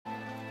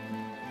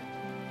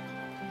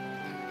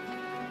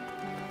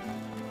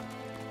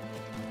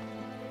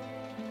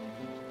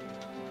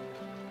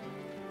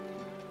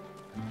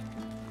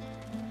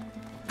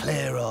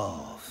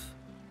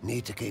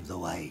need to keep the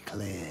way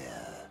clear.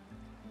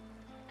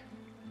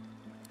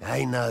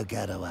 Ain't no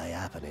getaway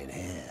happening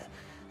here,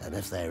 and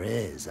if there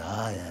is,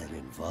 I ain't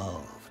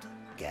involved.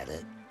 Get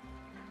it?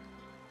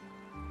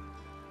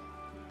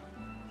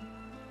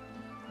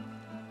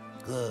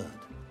 Good.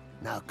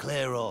 Now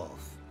clear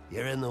off.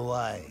 You're in the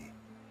way.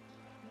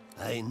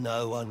 Ain't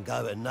no one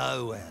going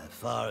nowhere,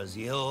 far as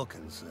you're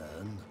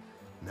concerned.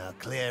 Now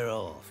clear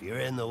off.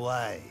 You're in the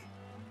way.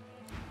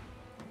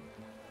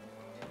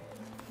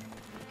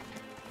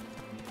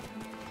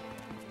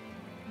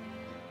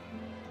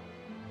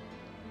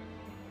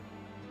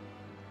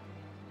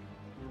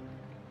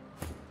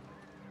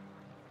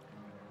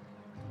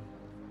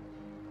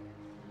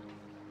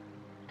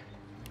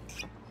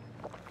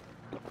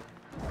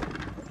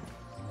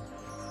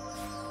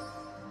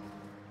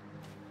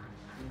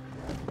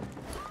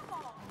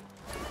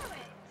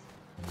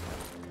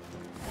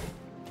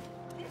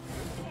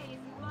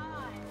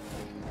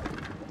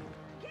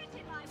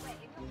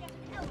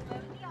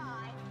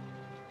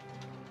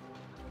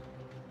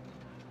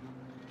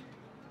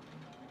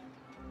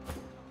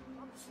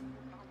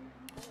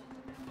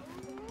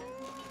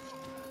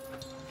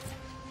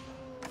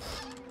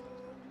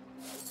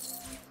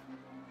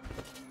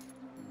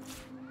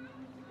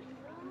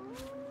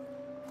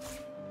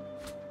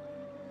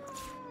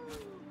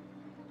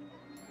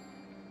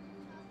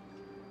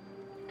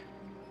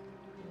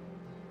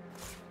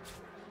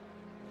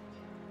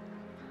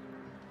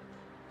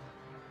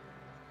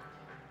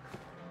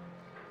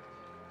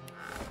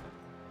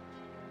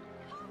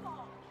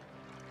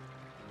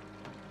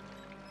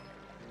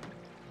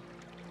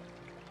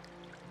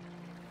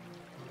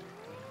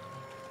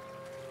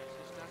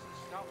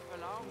 Stop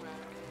for long,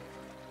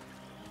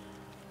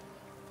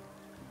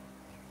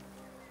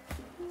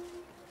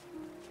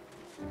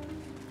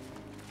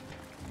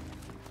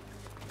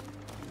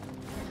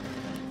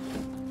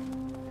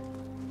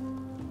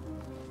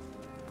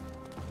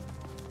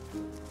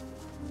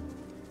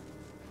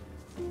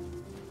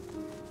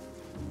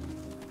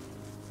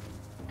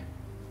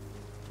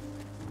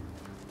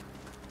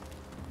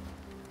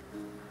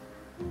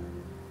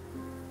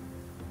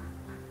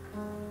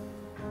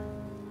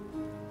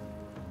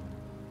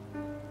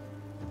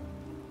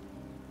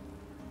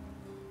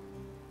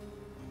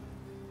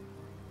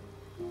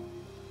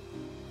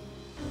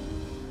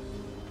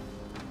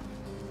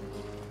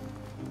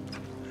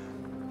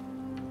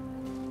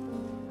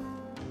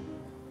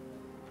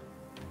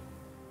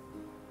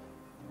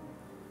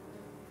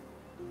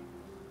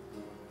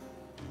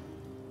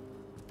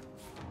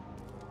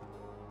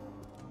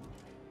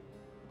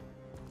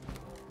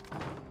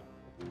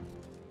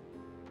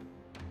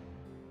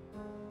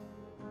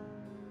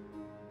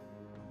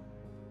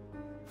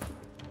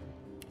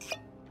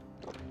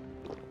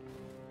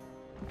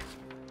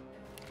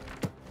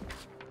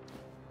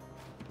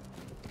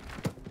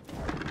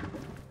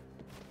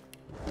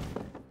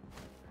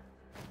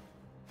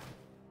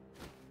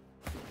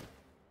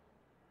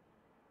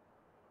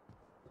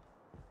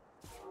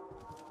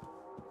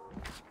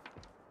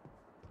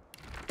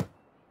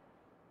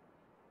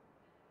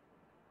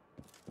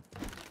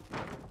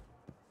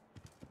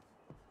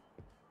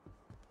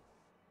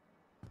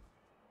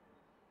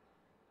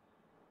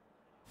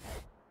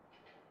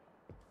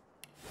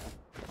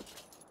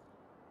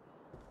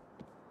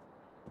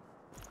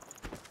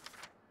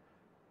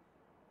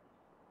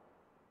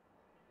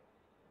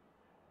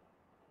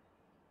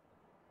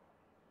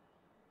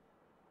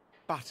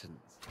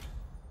 Buttons.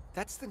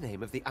 That's the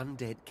name of the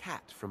undead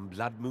cat from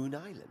Blood Moon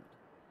Island.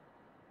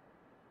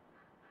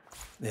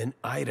 Then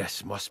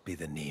Iris must be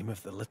the name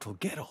of the little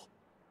girl.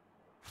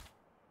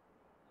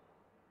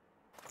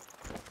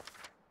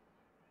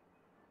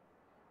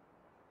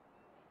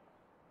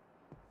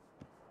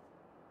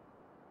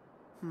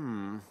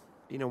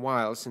 Been a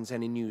while since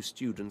any new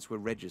students were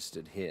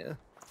registered here.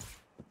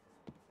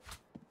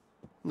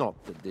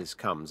 Not that this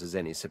comes as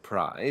any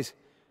surprise.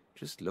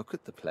 Just look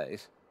at the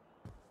place.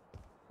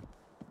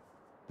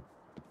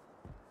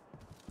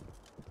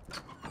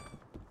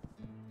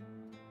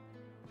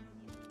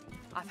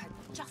 I've had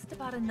just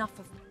about enough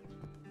of...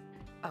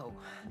 Oh,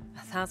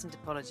 1,000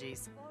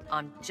 apologies.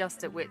 I'm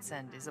just at wit's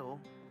end is all.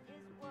 His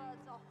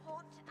words are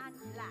hot and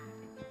black.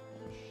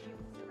 He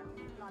shoots around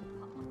the blood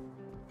path.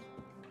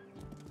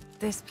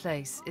 This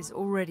place is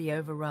already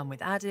overrun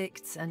with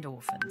addicts and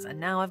orphans, and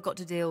now I've got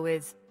to deal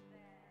with...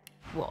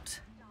 what?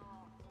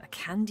 A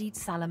candied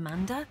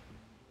salamander?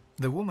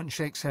 The woman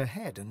shakes her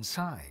head and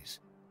sighs.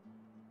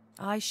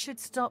 I should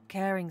stop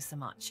caring so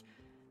much,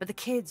 but the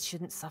kids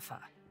shouldn't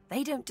suffer.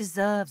 They don't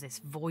deserve this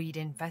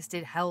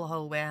void-infested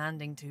hellhole we're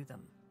handing to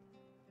them.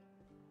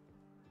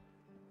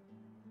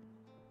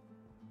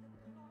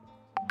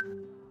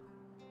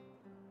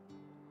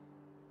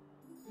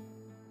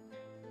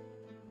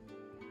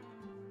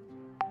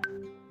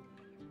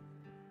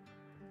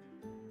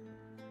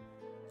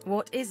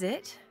 What is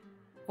it?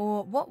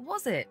 Or what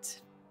was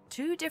it?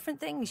 Two different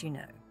things, you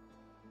know.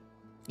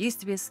 Used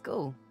to be a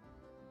school.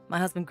 My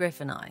husband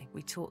Griff and I,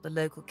 we taught the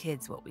local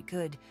kids what we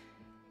could.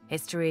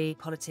 History,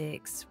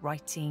 politics,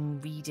 writing,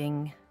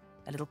 reading,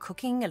 a little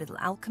cooking, a little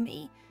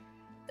alchemy.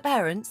 The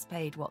parents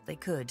paid what they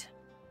could.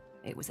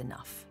 It was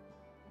enough.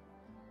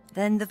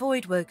 Then the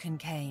Voidwoken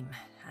came,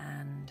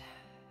 and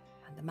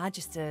the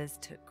Magisters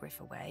took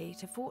Griff away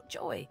to Fort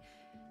Joy.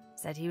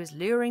 Said he was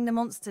luring the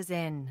monsters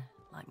in,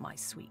 like my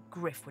sweet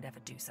Griff would ever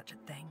do such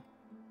a thing.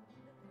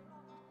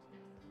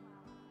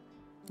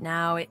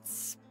 Now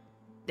it's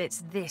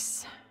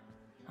this.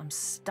 I'm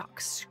stuck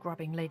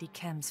scrubbing Lady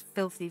Kem's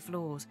filthy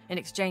floors in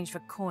exchange for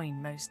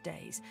coin most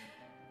days,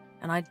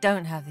 and I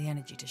don't have the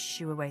energy to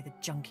shoo away the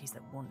junkies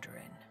that wander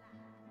in.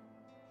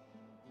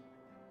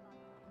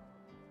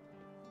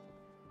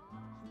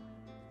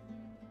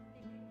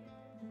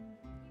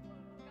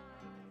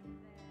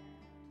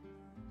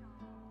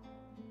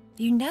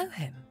 You know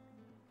him?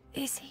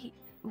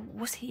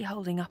 Was he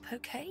holding up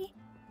okay?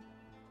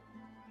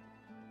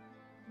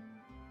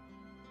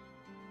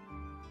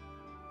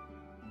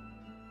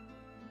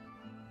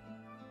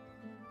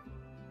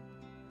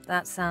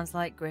 That sounds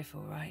like Griff,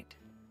 all right.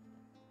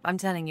 I'm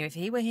telling you, if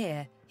he were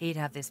here, he'd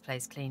have this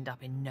place cleaned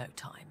up in no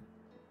time.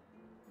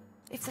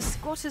 If the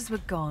squatters were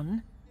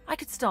gone, I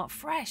could start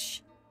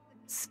fresh.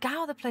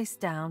 Scour the place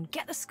down,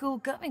 get the school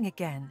going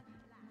again.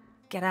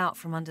 Get out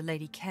from under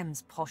Lady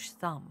Kem's posh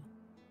thumb.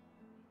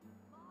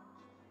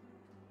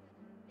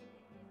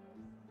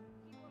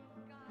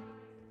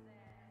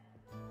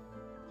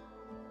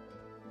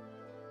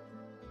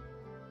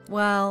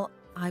 Well,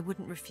 I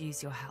wouldn't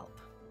refuse your help.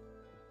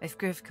 If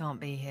Griff can't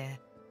be here,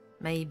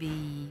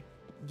 maybe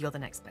you're the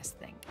next best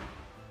thing.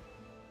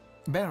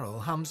 Beryl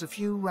hums a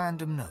few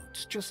random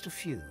notes, just a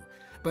few,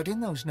 but in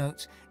those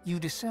notes you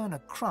discern a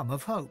crumb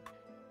of hope.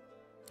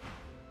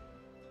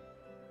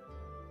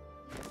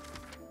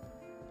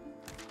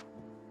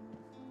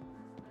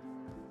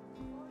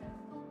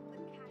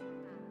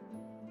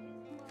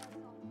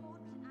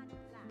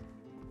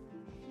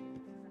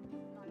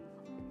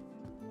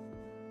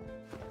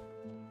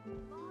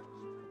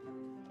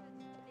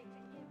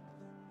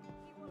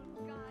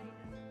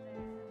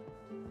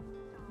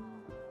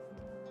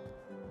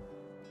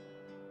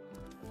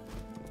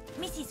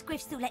 Mrs.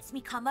 Griff still lets me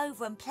come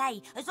over and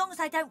play, as long as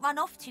I don't run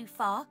off too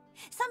far.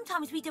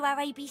 Sometimes we do our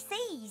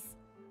ABCs.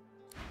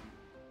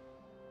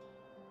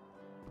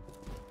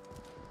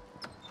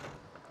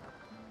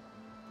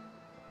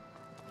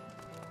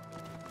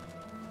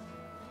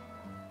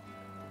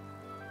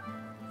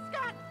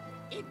 Scan.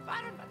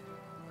 Environment.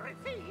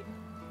 Receive.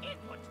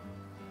 Input.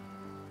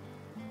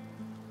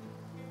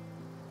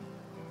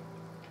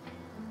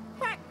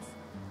 Facts.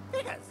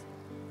 Figures.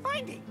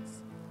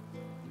 Findings.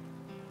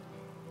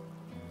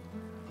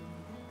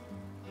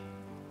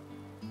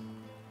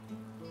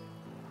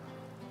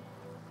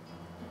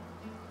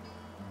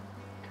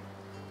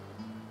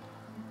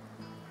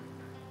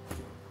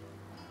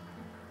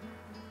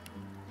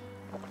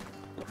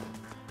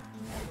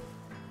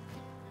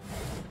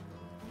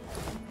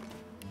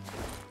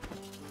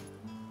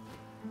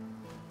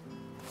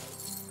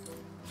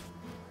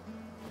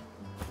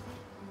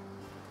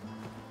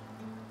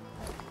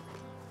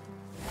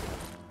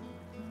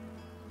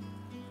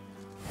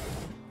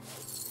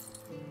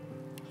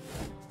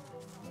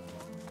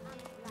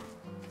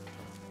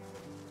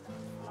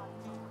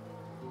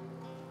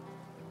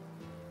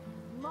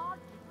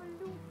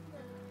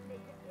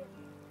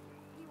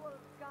 He will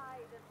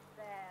guide us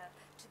there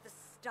to the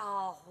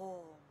Star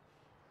Hall.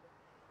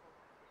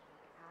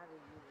 Carry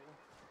you.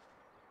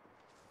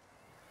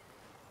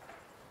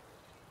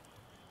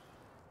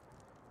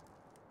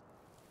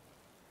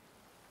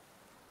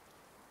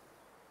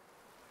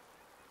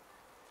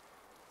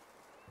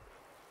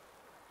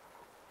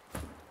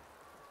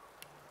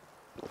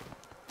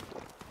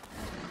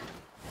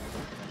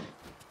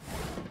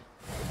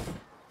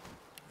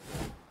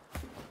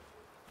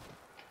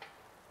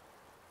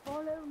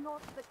 Follow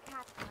not the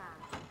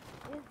Catman.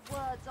 His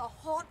words are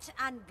hot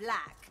and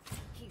black.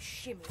 He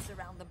shimmers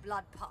around the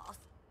blood path.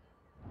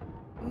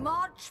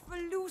 March for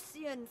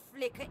Lucian,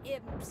 flicker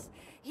imps.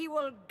 He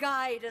will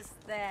guide us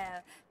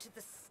there to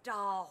the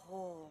Star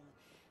Hall.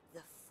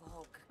 The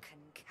fog can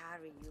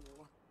carry you.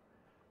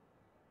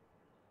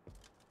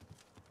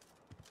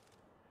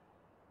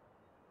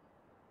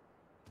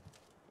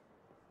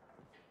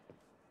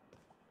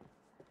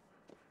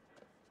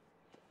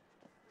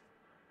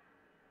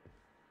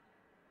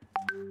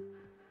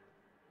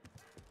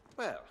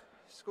 Well,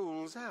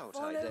 school's out,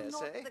 Follow I dare not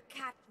say. the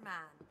Catman.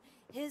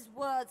 His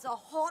words are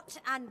hot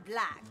and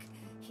black.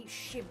 He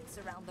shimmers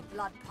around the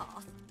blood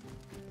path.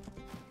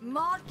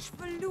 March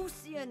for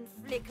Lucian,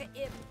 flicker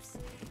imps.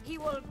 He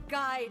will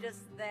guide us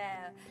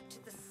there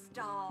to the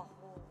Star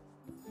Hall.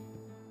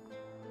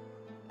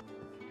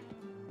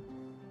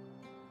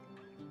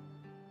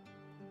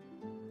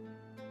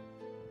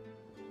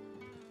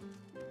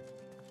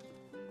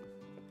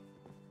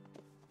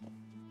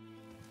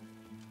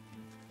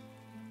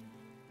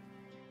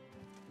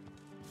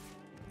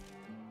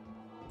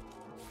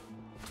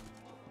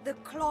 The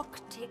clock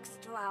ticks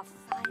to our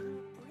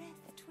final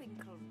breath,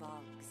 twinkle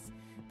bugs.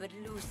 But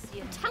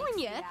Lucian, Telling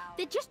you,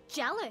 they're just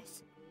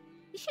jealous.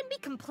 They shouldn't be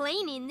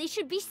complaining, they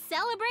should be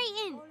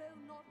celebrating.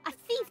 A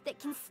thief that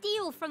can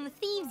steal from the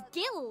Thieves'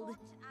 Guild.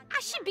 I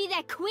should be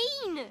their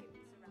queen.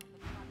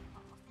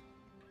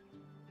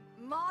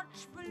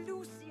 March for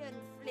Lucian,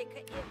 flicker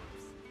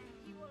imps.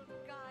 He will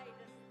guide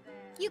us there.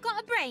 You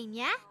got a brain,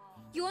 yeah?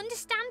 You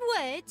understand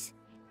words?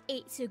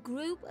 It's a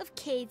group of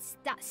kids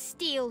that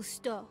steal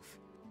stuff.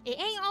 It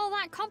ain't all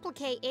that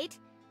complicated.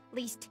 At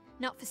least,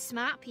 not for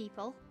smart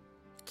people.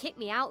 Kicked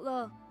me out,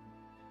 though.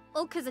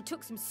 All because I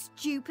took some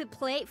stupid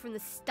plate from the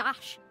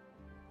stash.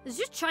 I was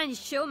just trying to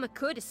show him I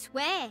could, I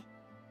swear.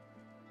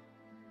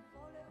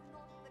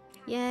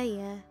 Yeah. His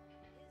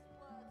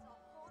words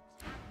are hot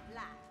and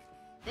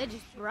black. They're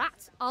just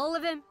brats, all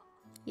of them.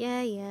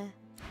 Yeah.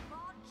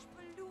 March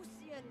for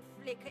Lucian,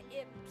 flicker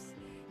imps.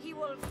 He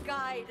will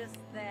guide us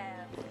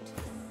there to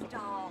the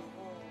Star Hall.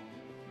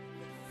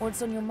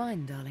 What's on your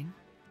mind, darling?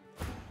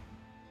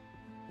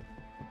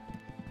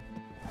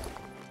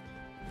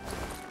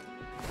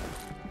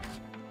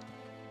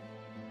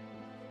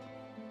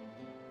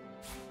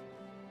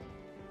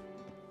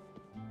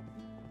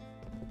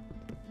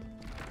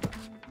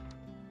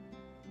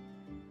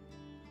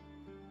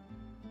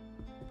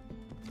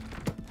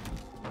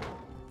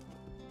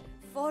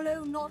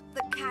 Follow not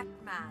the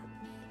Catman.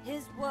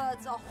 His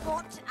words are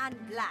hot and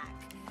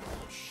black.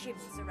 He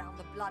shimmers around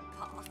the blood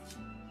path.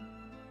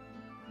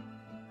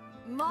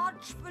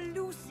 March for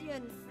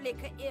Lucian,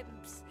 flicker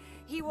imps.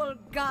 He will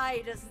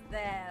guide us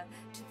there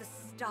to the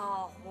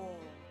Star Hall.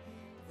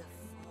 The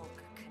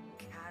fog can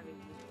carry you.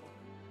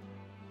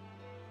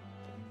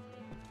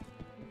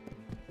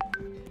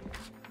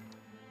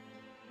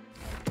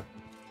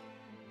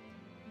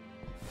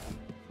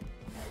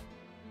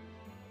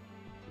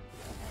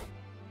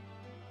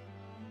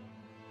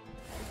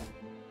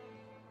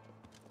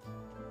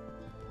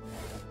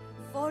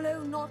 Follow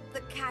not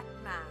the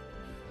Catman.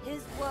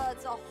 His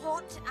words are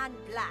hot and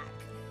black.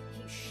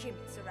 He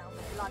shimmers around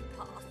the blood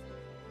path.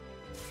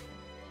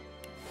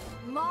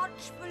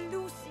 March for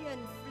Lucian,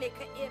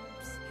 flicker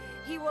imps.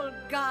 He will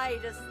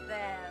guide us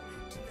there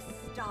to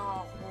the Star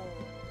Hall.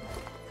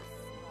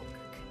 The fog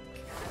can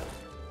carry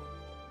you.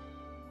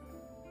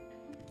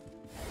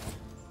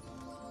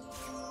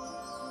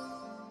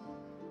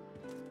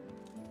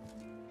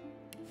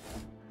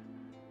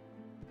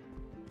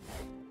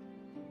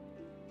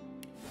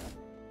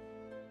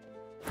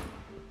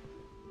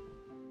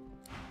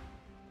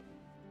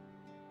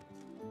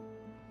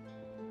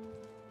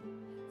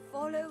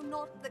 Follow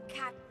not the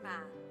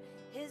Catman.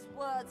 His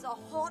words are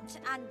hot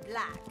and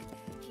black.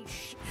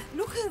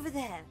 Look over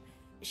there.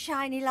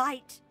 Shiny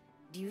light.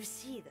 Do you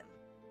see them?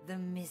 The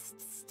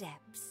mist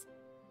steps.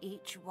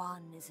 Each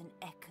one is an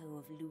echo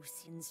of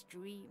Lucian's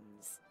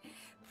dreams.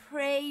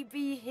 Pray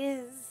be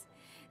his.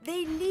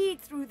 They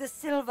lead through the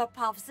silver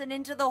puffs and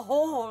into the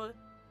hall.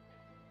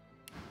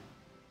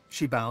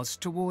 She bows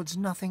towards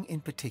nothing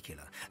in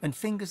particular and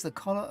fingers the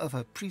collar of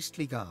her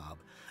priestly garb,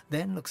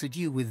 then looks at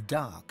you with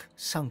dark,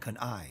 sunken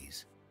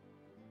eyes.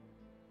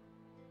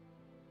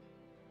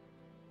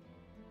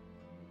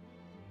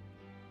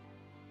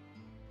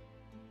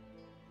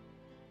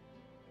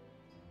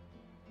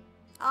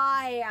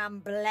 I am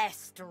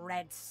blessed,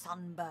 red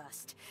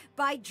sunburst,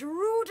 by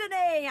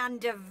Drudene and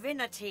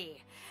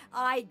Divinity.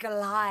 I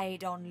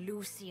glide on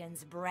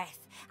Lucian's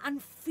breath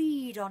and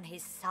feed on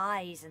his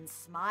sighs and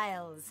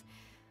smiles.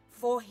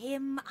 For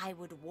him I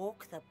would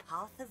walk the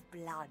path of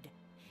blood.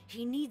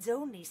 He needs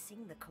only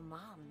sing the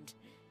command.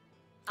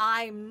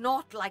 I'm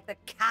not like the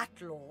Cat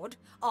Lord,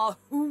 our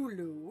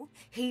Hulu.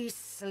 He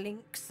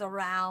slinks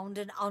around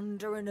and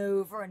under and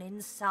over and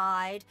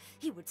inside.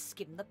 He would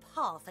skim the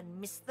path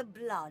and miss the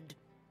blood.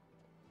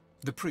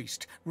 The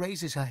priest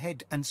raises her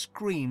head and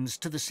screams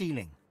to the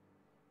ceiling.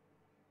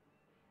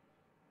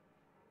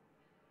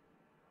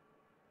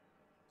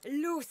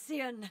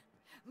 Lucian,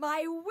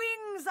 my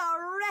wings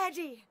are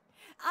ready.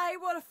 I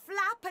will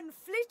flap and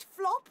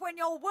flit-flop when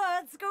your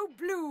words go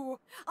blue.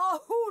 Our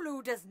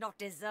Hulu does not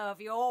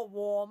deserve your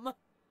warm.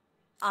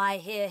 I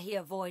hear he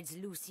avoids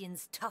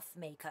Lucian's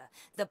tough-maker,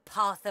 the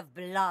path of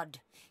blood.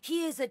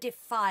 He is a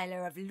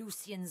defiler of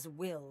Lucian's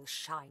will,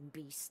 shine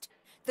beast.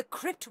 The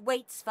crypt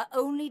waits for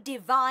only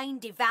divine,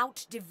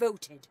 devout,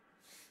 devoted.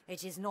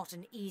 It is not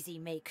an easy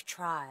make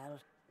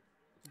trial.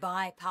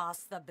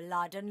 Bypass the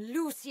blood and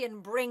Lucian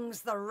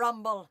brings the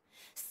rumble.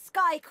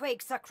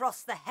 Skyquakes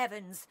across the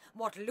heavens,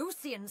 what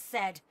Lucian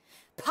said.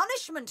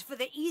 Punishment for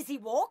the easy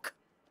walk.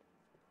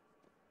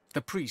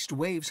 The priest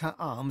waves her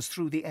arms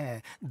through the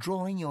air,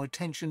 drawing your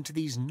attention to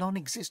these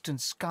non-existent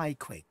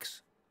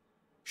skyquakes.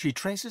 She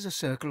traces a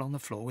circle on the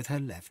floor with her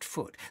left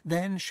foot,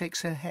 then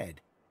shakes her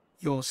head.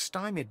 You're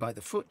stymied by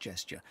the foot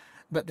gesture,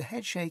 but the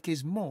head shake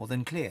is more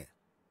than clear.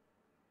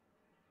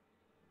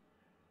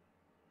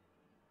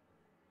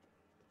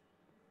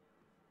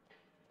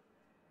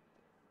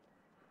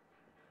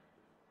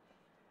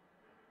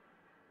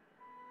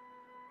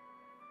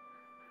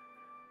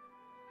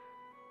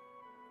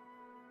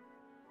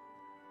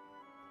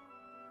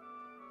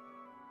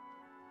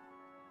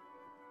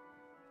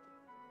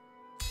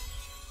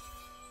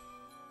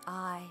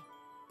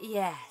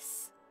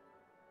 Yes.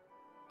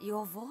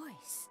 Your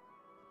voice.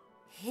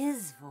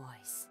 His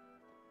voice.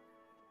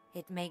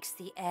 It makes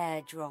the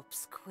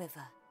airdrops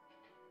quiver.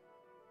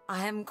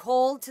 I am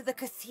called to the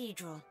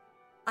cathedral.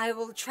 I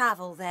will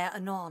travel there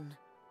anon.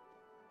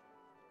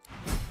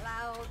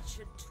 Clouds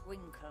should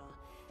twinkle,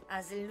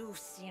 as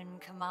Lucian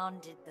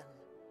commanded them.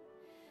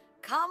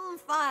 Come,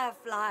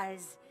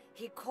 fireflies,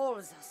 he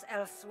calls us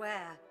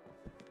elsewhere.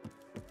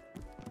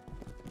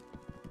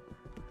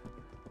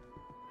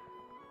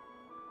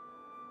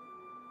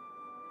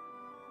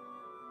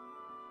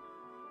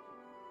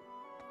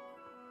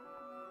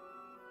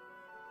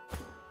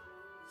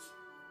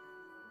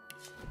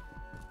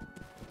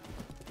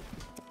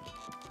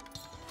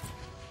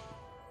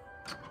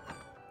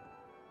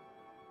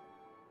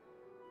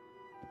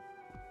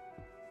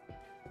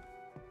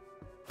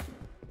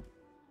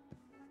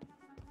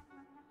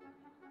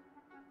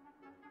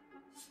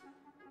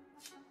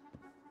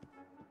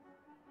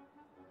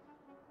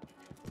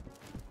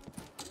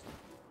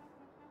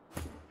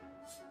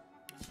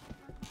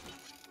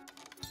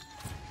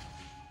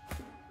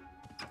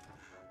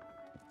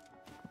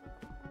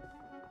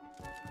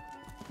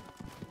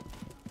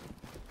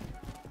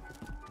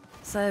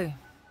 So,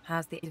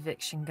 how's the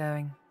eviction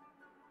going?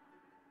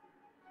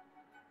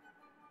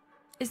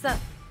 Is that...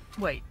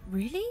 Wait,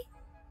 really?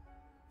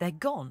 They're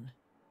gone?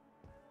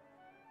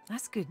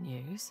 That's good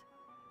news.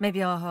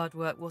 Maybe our hard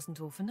work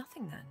wasn't all for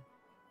nothing then.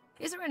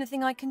 Is there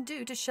anything I can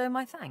do to show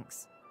my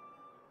thanks?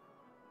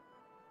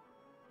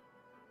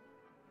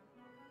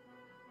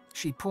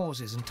 She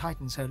pauses and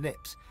tightens her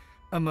lips.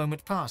 A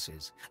moment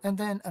passes, and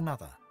then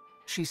another.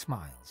 She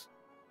smiles.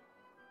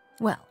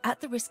 Well, at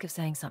the risk of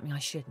saying something I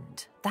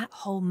shouldn't, that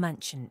whole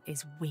mansion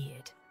is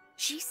weird.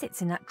 She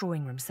sits in that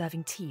drawing room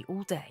serving tea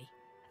all day.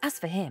 As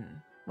for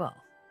him, well,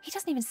 he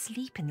doesn't even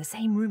sleep in the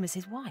same room as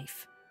his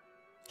wife.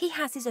 He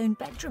has his own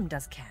bedroom,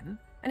 does Kem,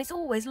 and it's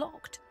always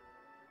locked.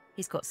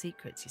 He's got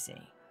secrets, you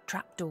see.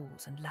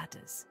 Trapdoors and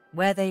ladders.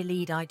 Where they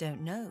lead, I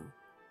don't know,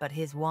 but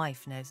his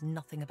wife knows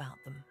nothing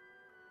about them.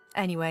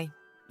 Anyway,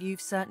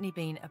 you've certainly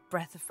been a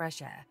breath of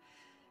fresh air.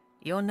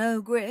 You're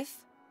no Griff,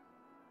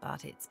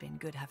 but it's been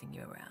good having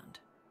you around.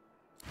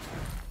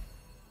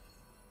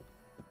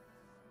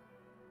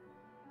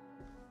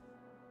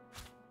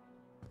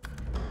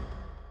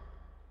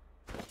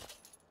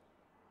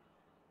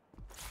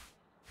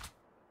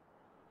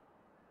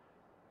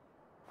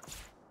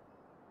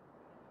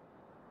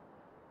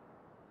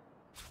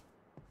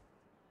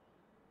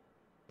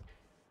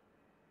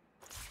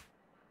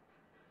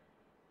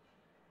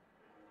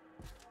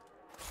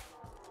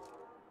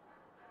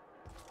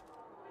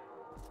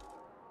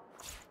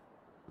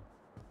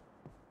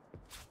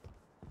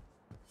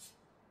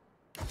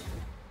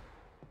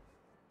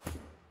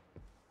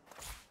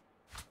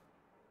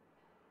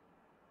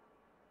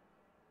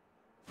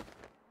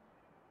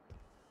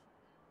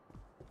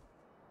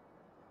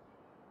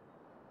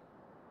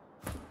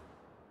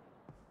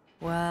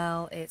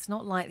 Well, it's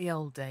not like the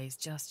old days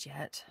just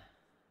yet.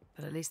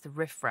 But at least the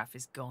riffraff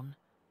is gone.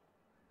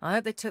 I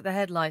hope they took the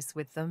headlights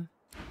with them.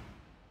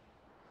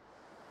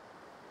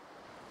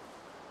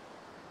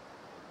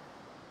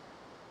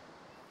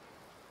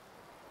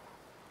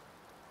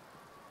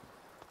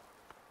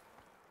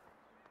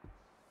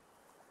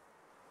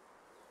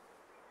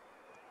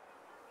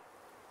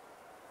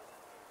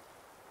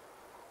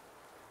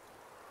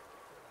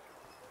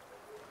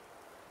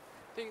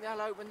 Think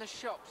they'll open the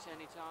shops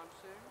anytime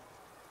soon?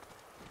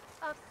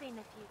 I've seen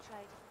a few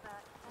traders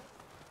about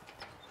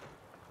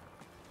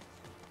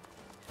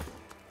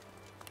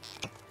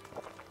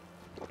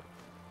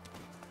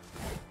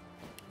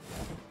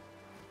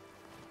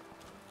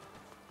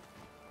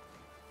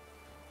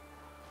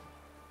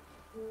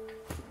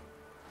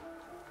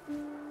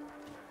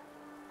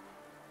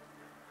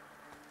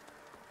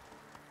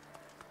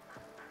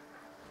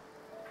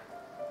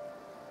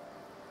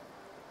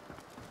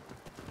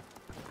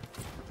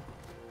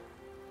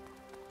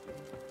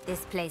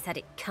This place had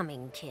it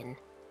coming, kin.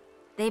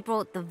 They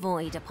brought the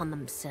void upon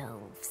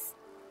themselves.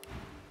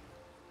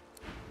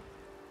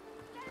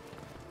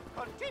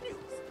 Continues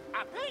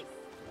apace.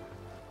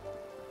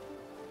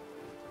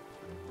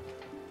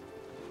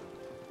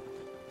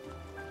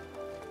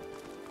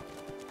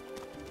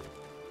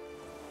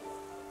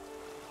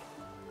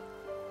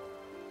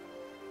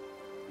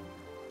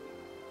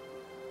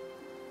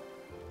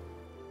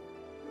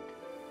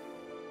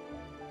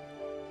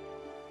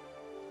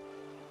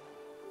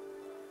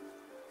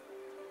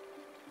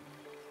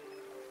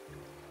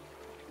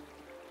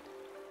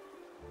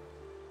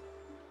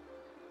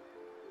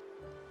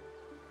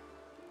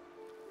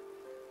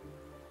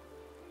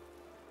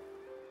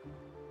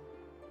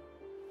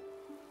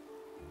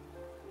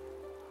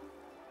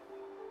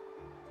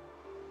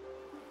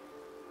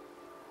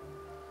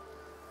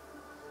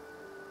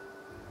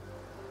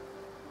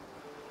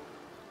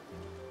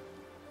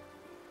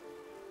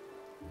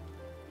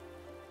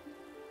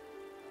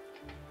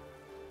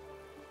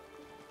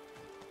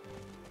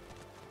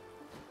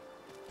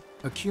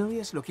 A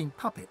curious-looking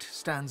puppet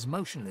stands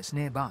motionless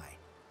nearby.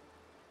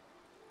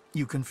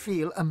 You can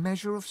feel a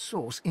measure of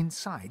source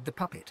inside the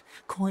puppet,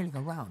 coiling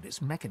around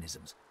its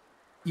mechanisms.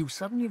 You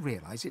suddenly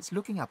realize it's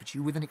looking up at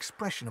you with an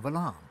expression of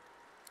alarm.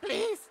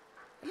 Please,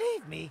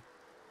 leave me.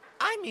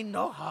 I mean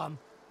no harm.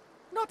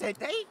 Not that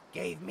they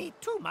gave me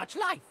too much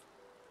life.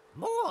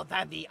 More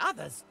than the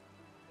others.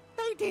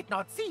 They did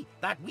not see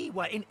that we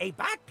were in a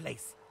bad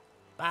place.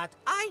 But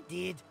I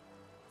did.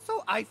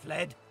 So I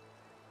fled.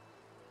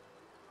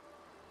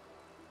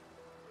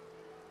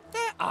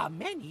 There are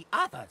many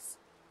others.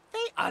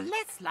 They are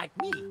less like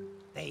me.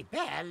 They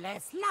bear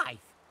less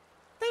life.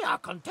 They are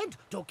content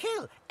to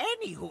kill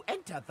any who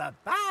enter the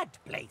bad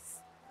place.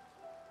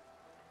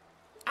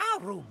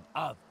 Our room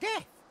of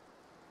death.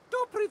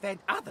 To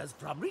prevent others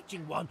from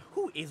reaching one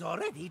who is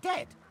already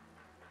dead.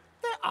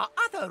 There are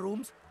other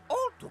rooms,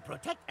 all to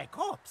protect a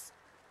corpse.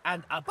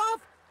 And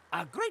above,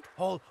 a great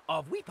hall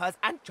of weepers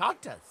and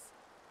chanters.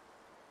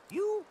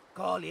 You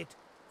call it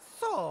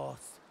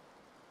sauce.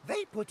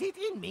 They put it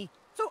in me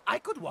so I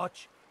could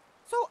watch,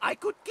 so I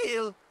could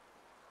kill.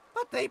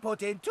 But they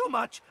put in too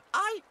much.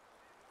 I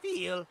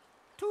feel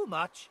too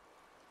much.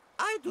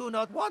 I do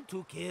not want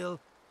to kill.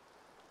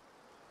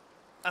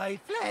 I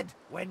fled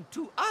when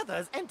two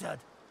others entered.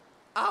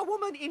 A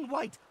woman in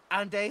white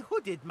and a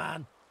hooded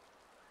man.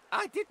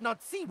 I did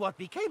not see what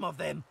became of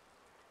them.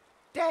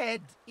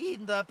 Dead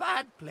in the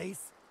bad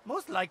place,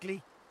 most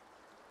likely.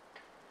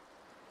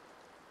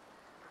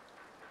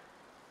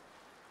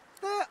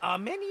 There are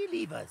many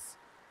levers.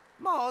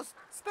 Most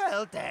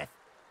spell death,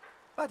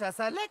 but a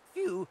select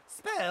few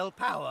spell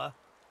power.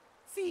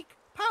 Seek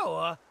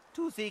power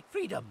to seek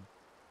freedom.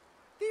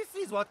 This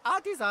is what our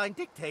design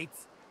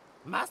dictates.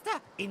 Master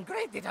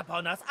engraved it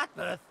upon us at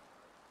birth.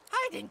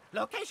 Hiding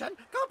location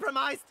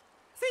compromised.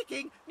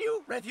 Seeking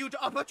new refuge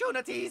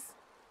opportunities.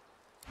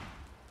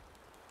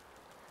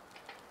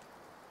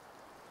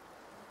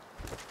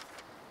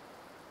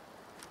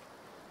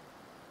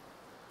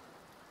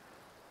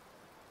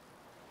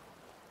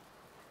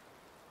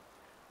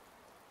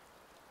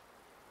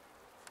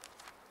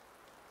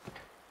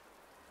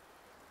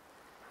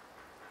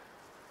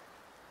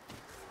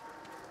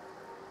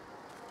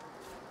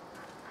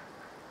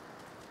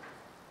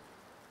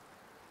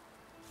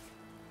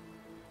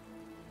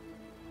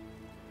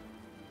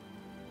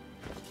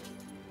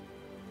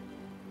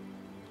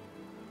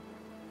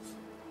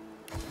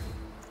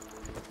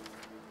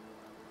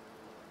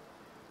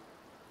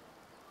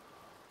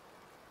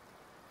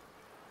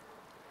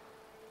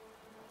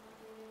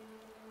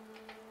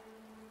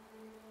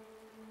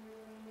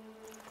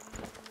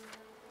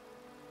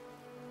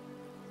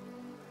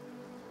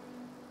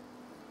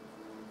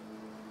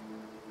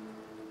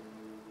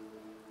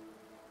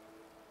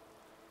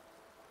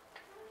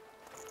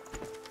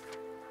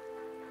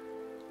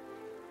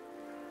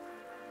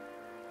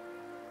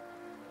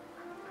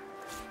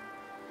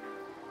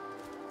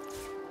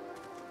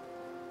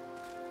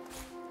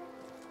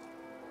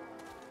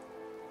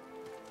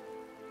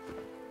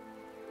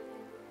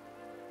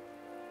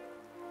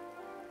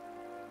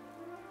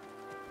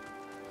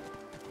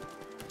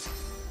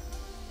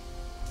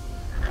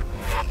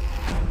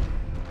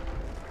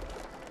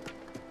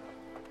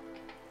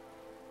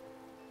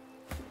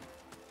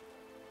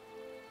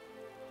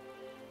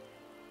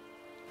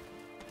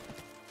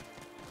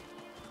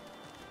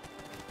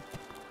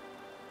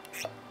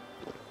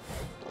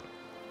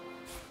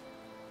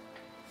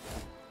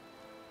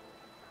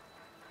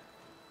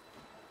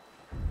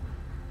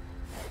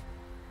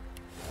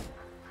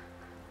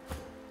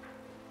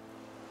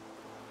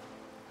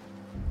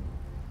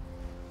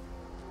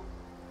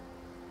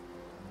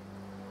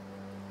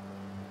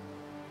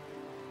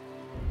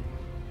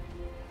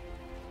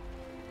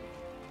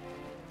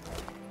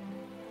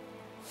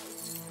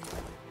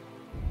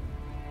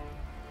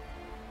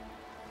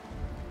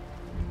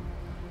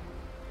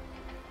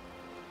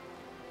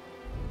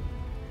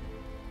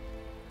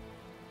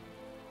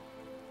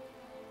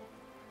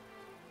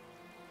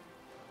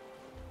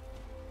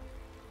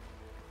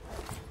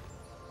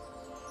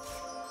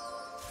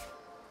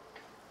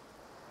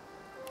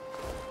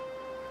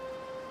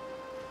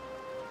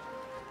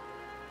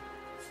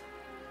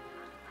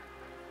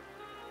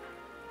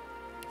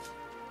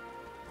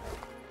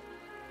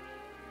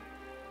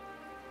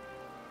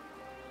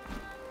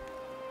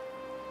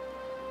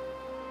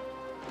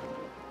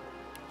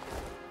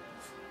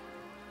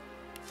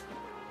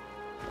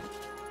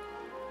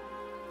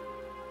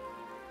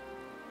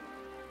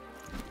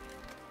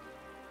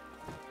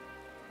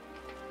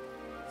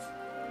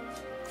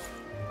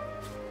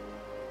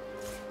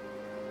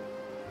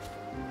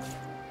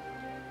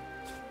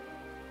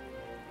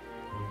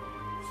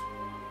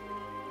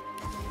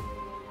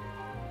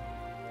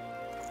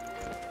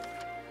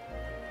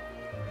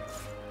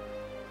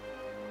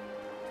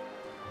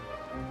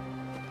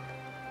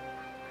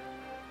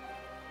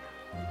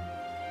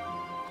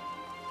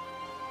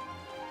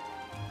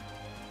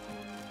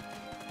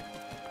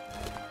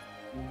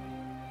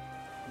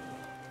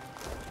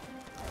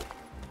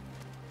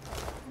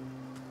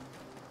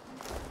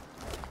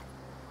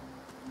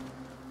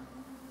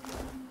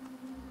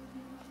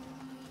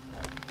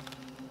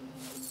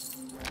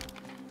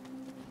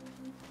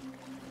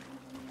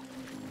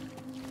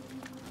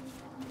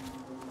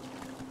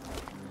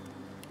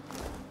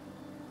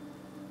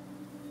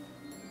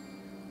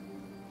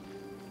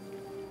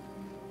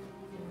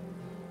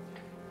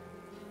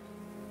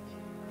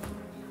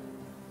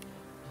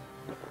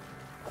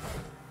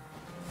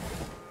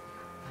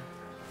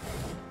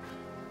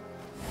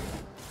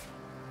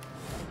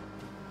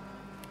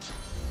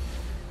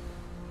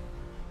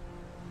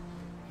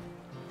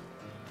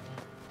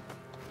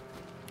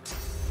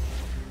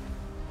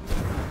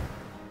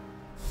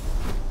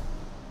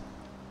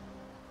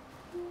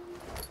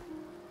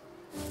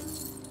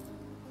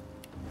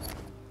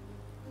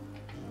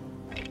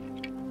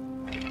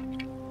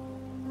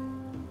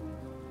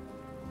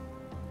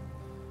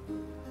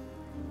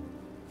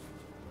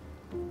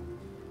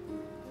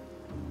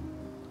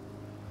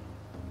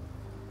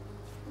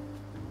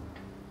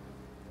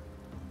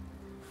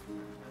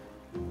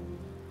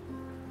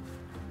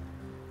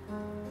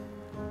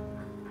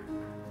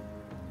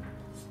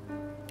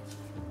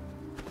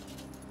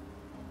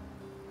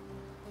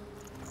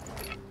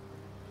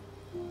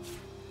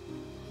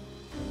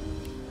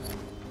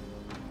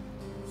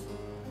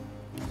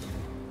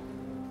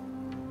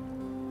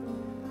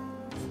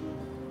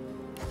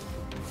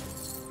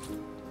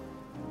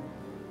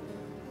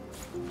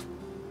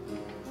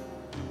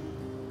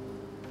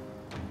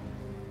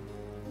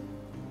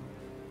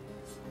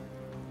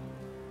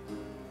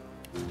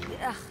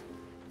 Ugh,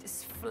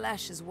 this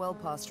flesh is well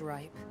past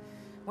ripe.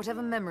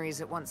 Whatever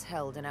memories it once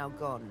held are now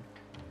gone.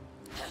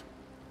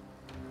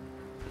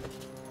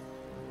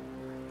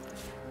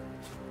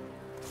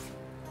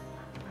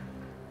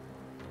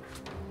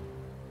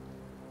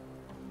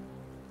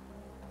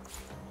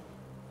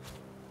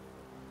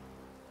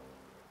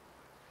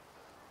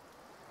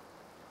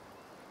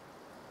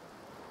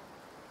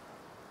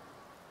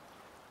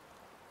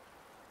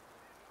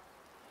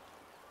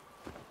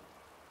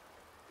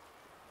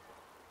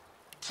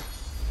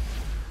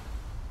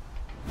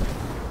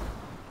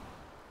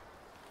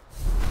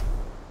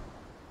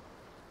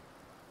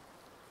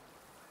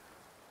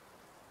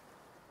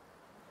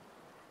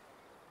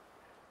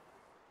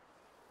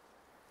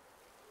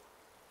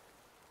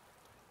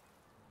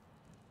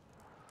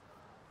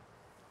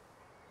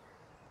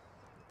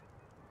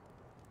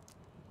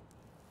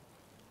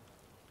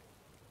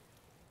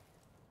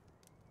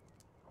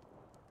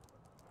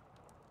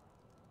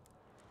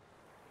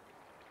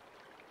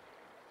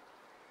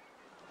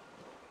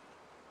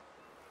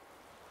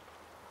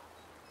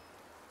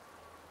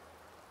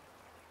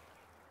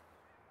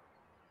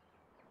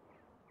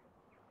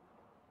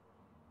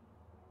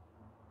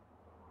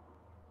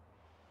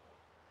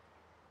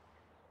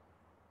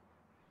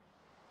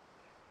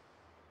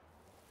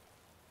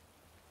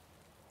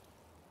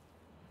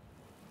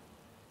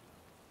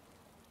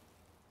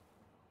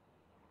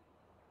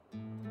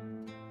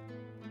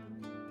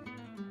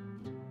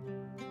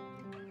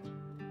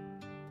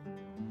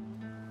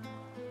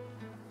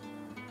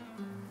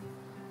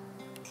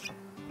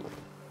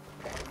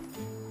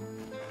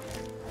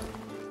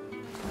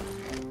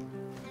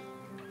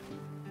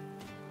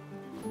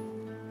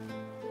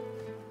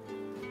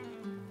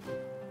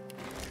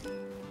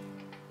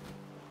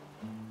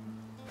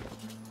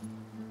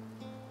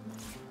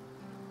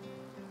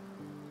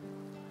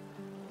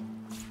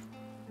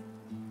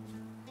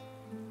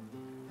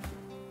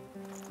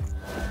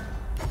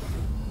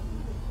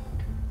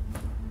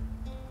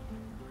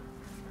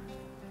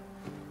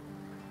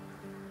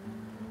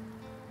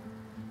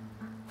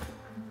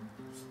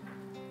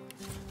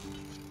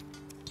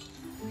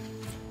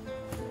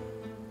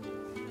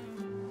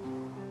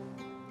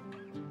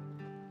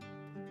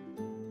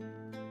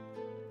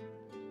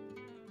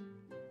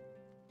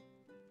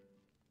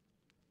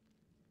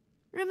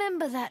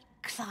 Remember that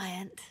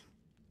client?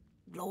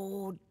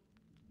 Lord,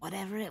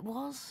 whatever it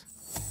was?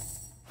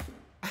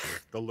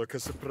 The look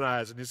of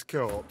surprise in his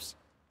corpse.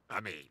 I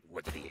mean,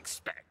 what did he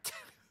expect?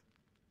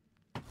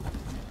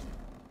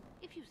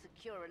 If you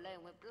secure a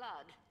loan with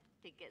blood,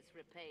 it gets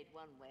repaid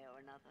one way or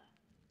another.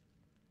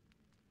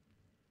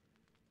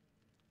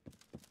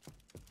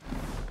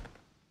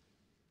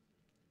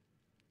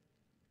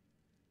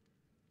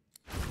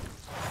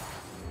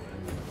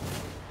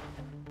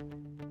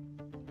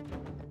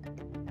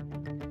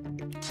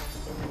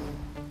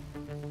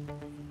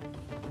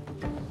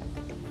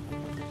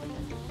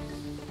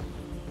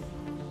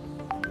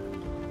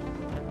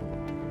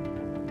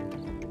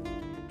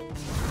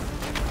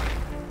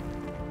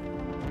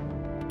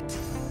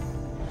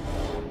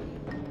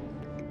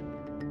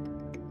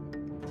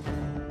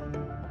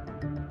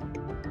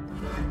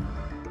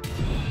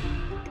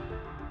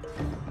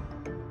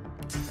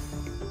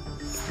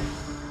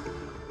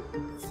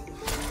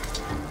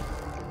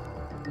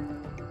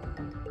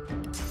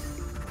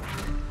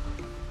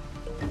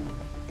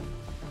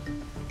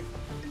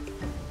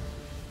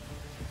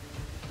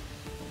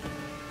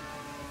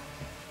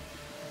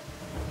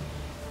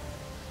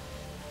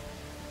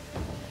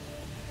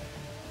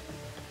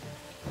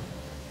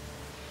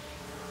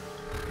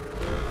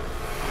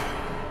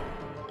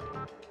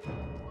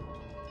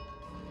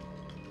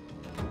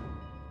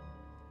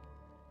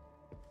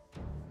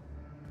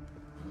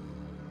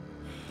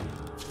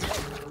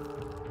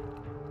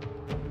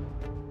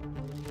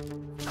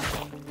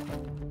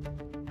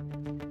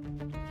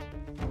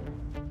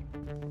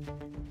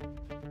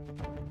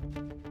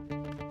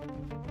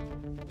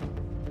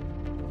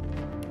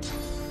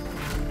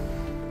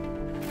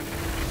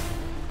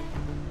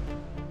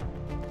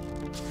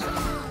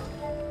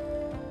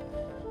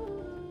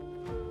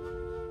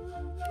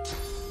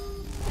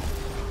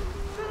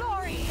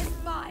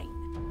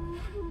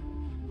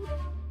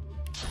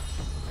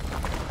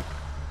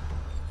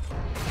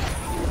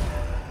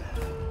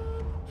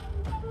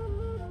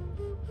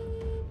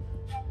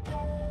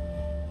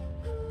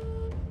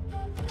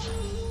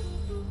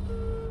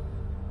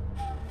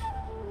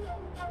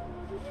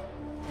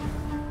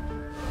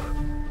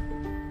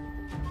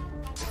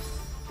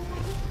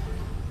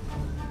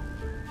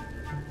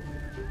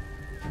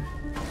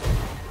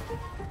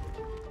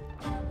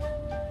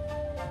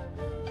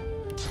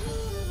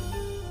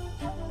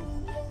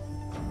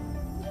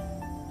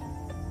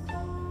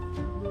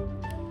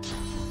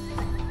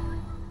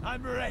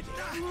 I'm ready.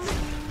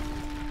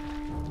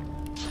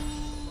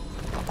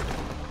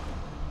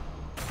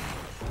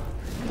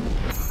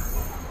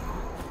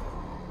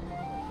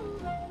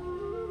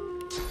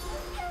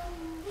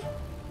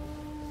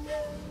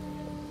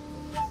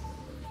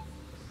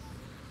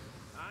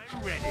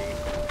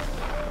 ready?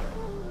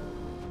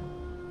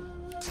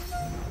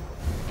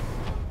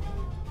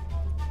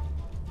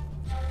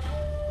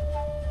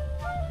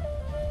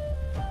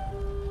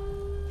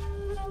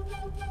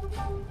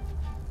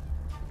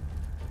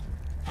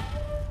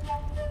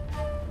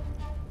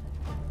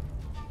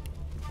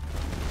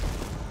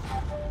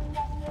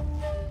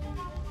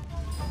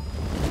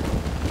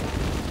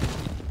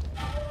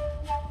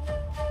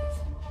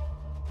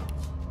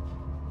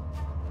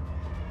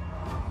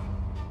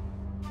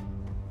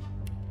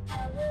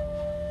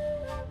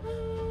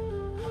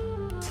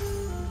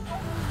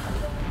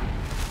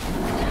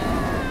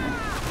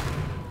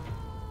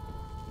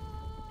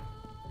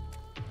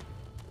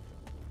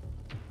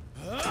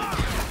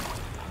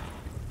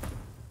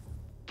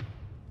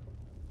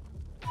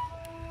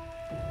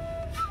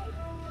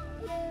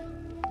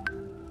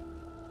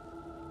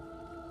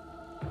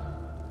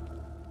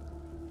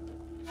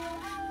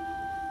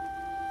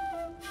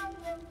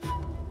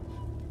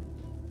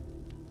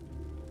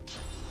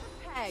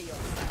 Prepare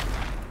yourself.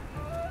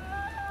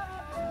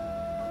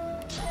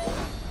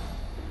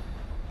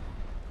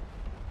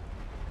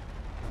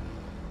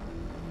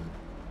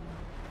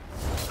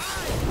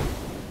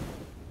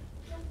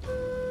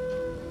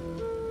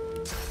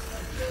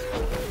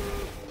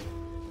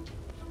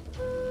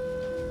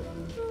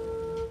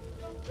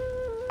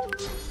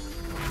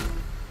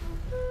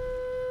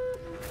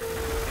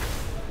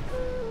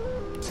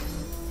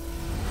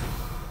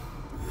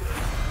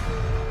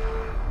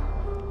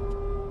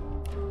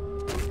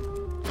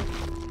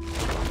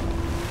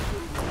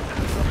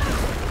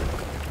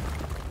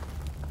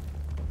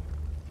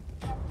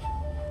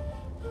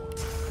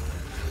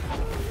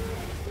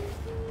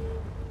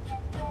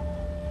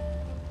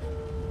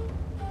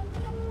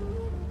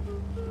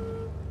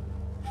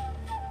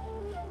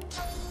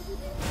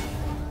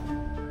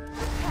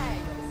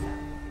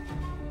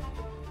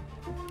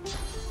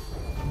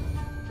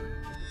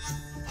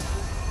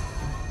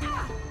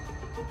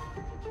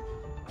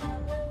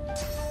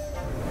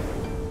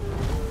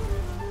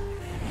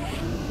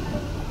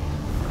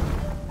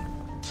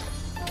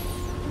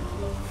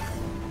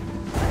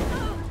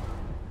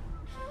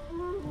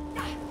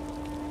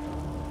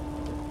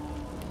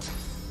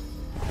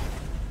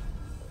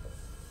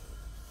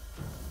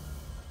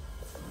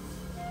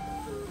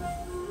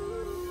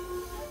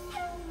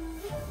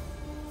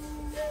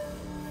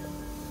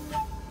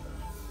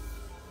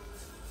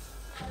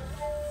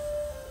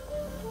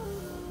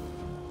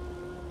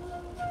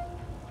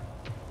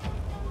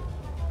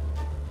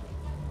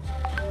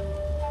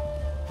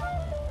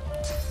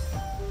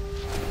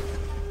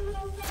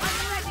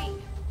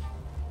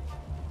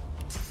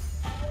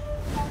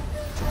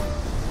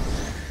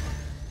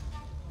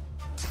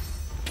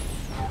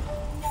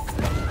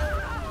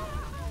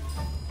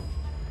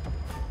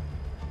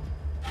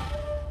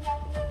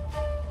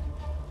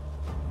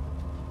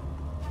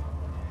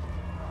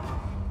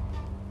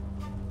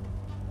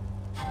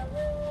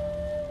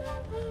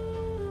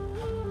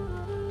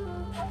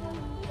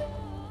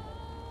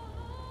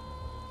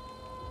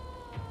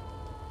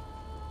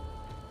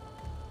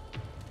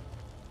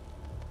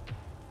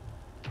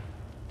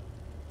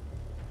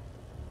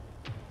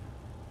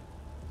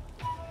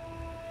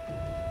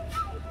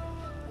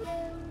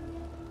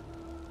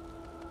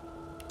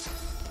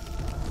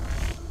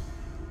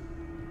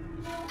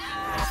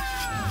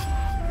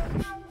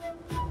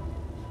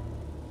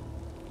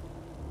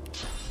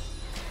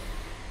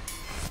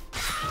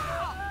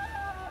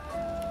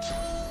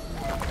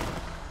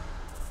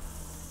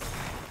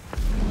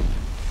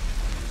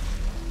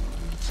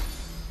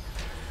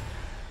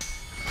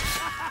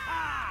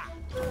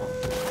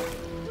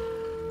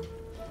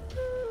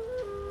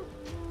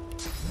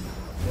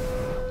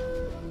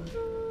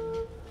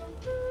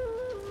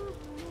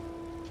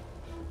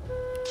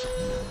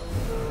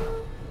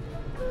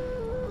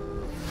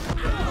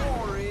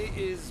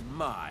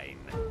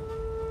 mine.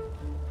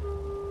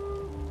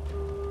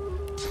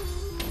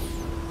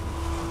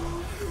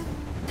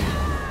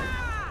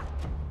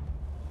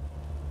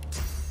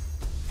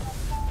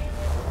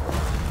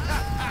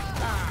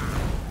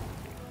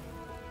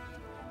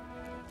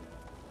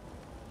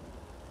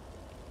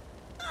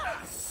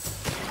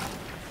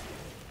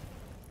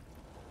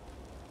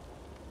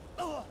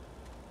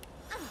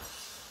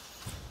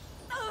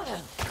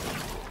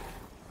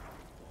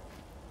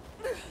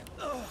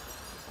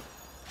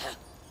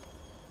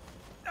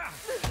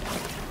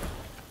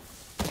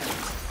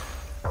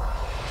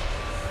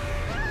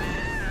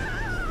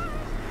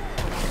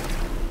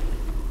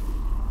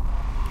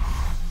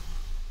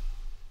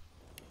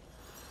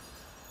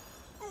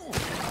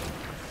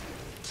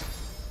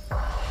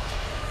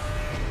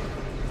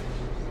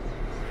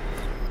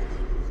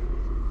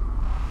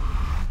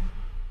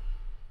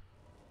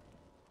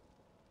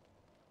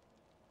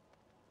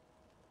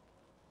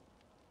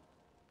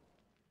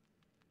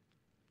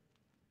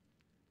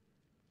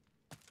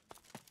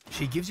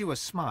 She gives you a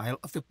smile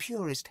of the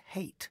purest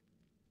hate.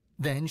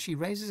 Then she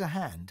raises a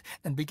hand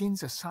and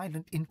begins a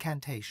silent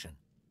incantation.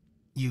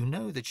 You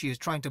know that she is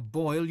trying to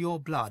boil your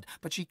blood,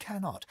 but she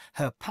cannot.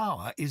 Her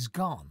power is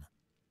gone.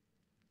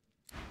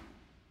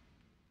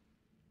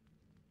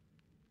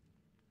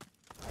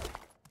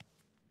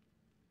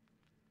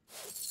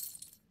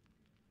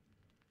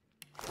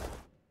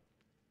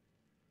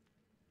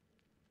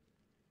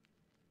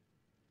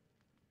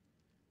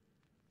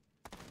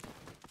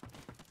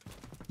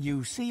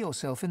 You see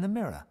yourself in the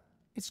mirror.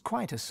 It's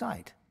quite a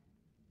sight.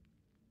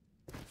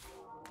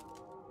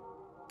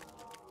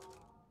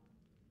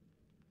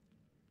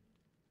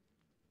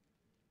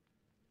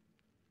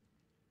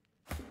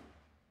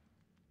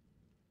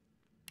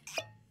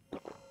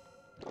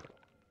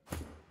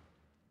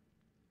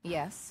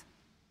 Yes?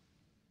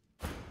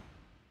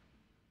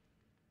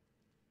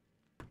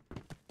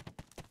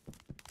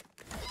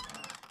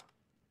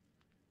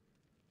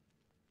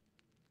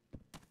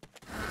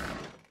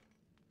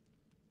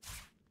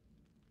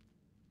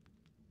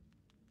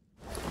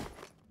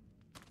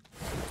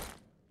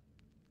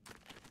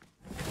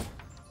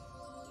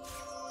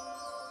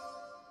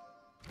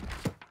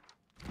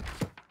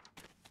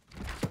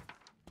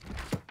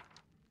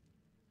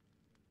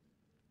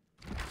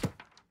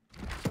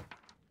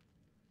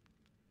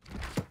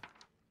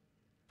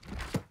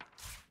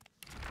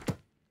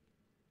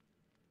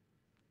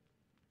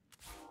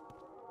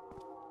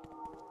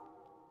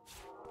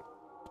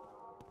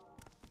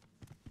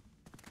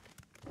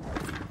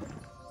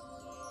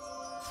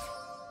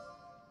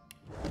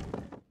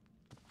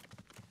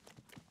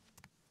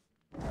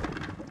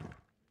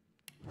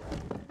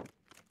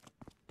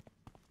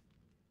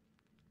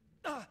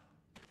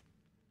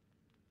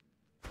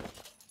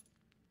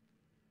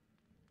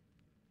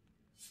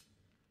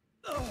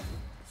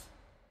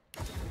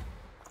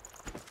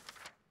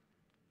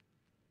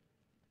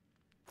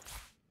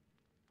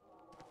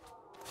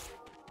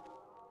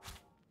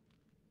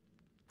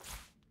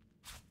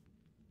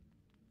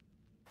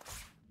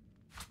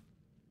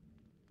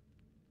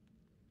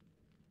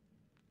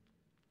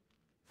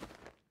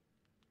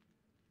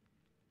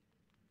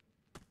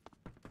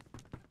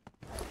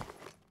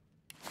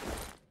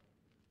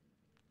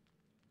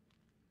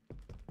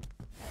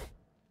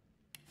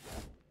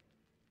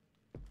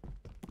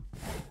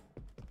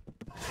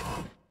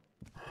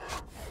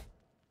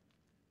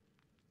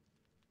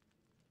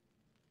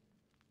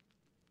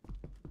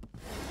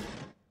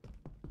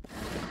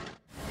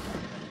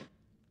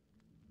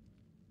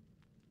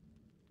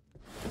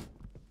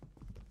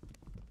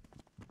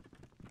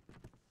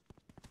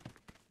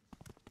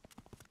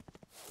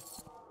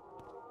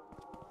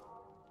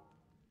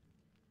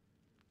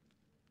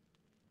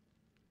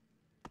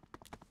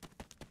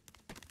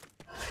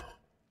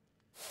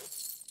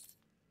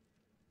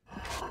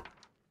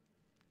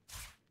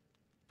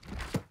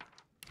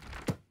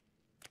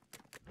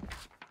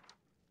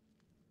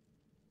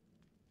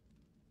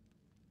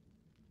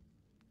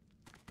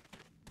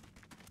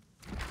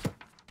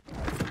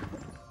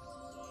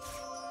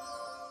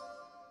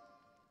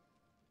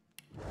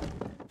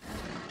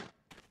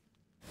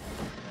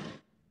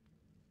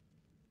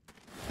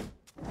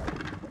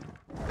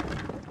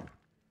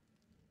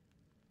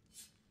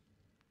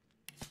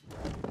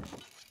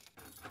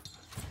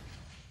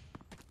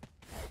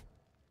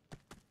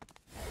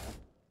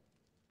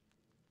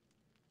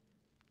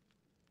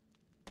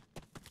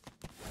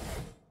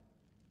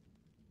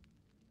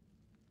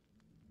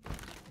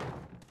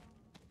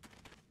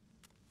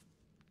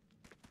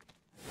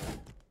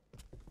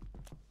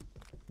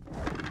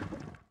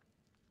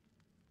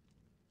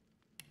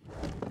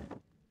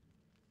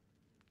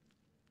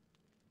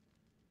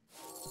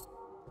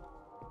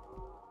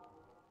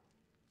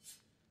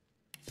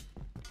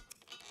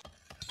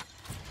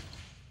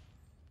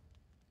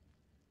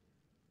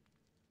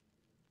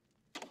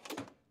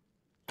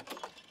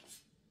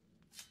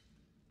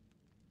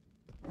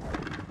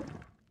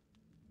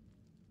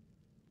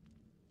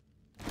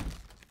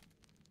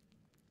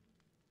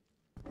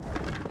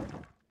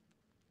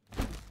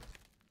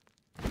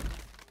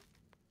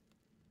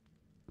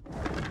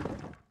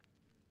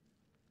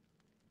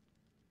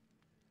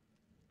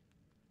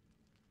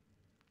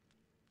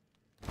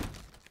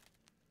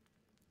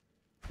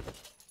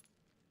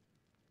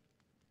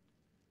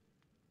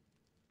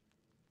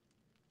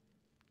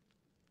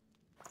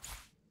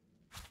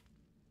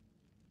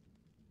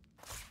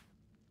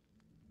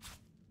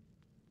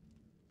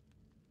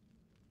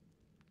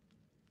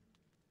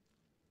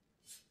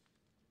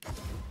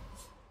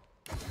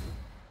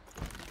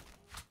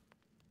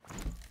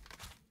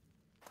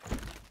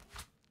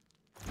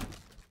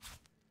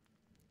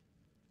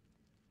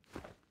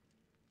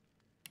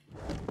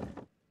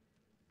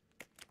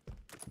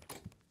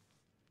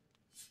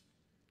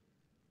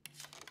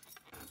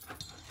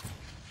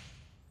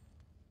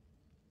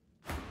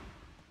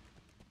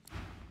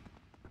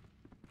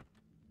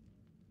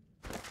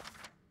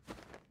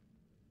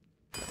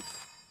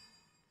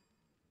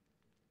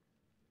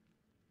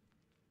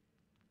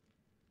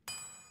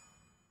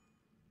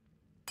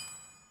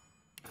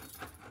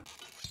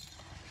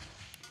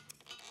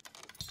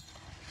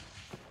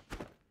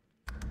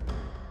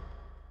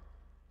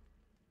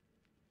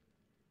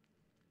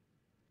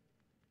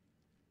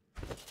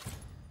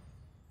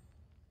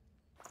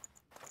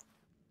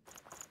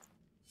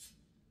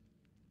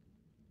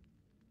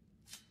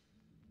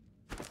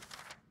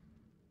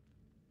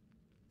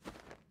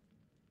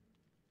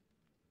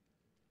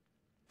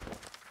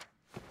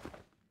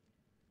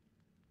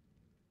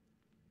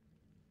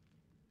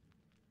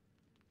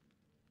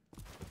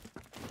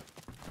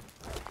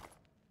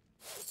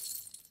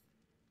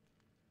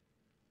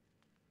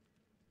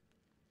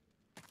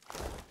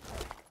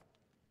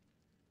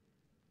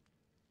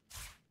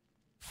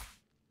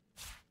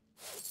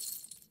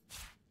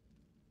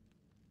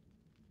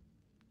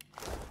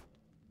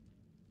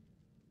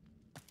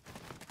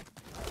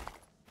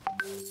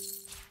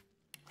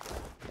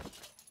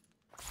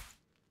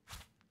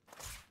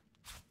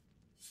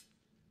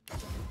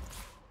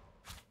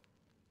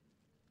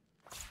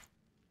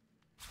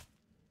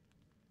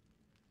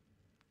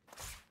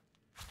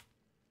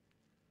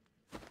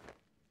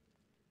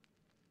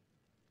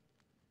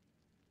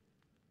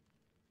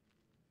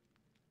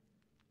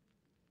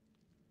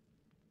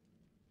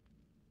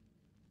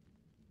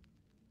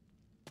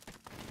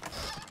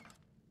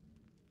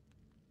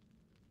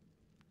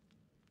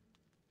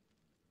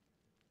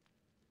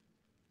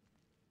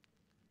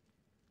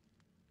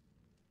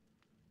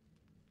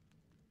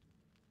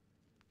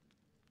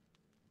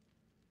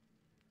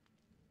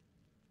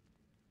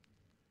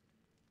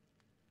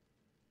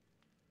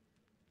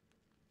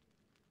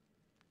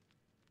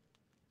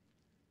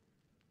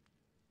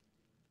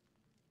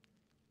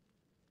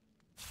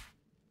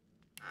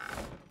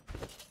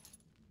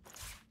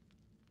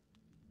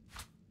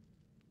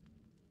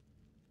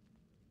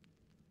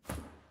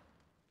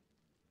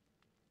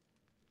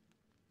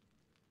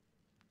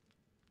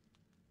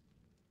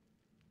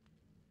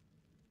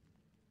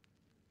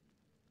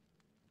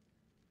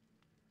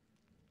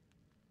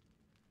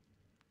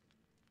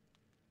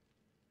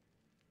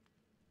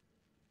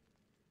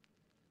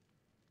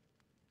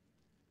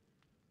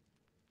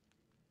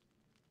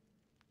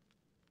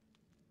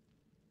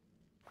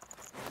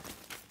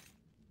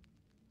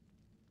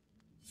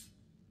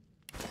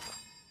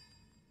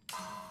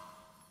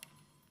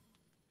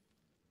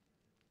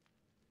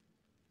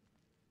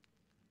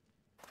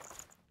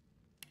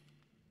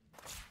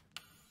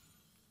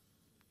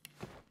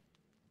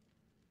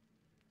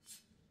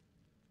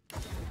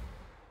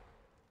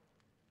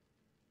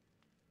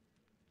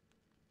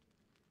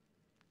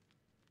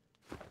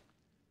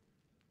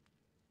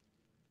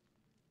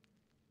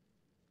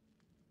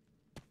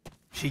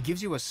 She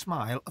gives you a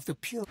smile of the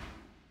pure...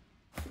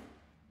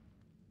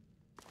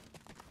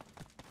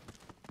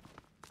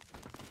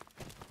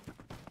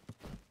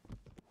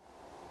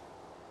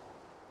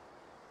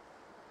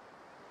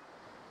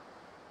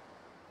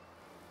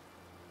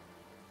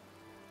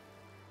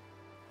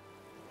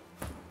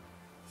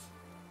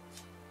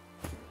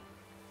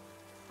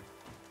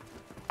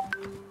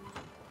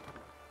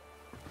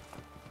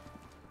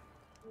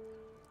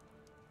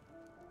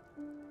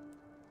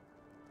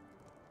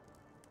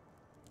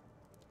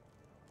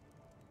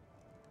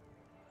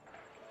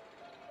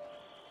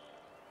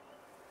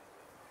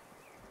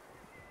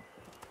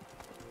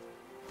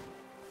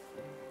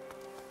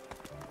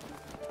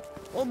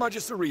 All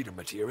Magister reading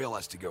material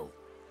has to go.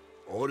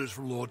 Orders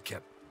from Lord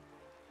Kemp.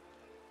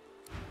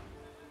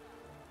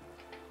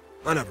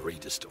 I never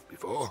read this stuff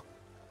before.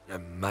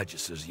 And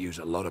Magisters use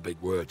a lot of big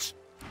words.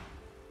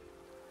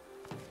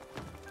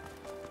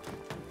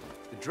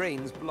 The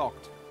drain's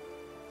blocked,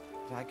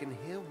 but I can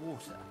hear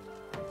water.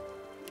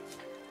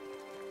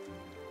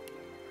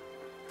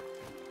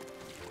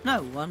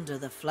 No wonder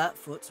the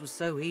Flatfoots were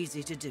so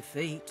easy to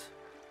defeat.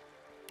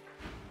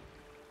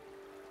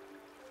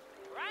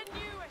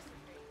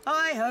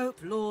 I hope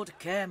Lord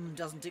Kem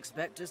doesn't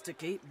expect us to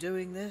keep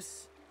doing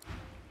this.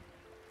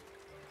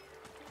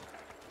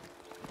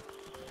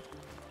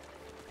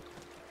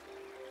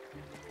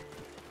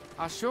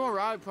 I sure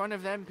hope one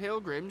of them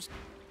pilgrims...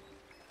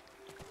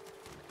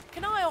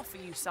 Can I offer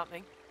you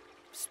something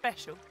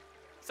special?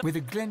 With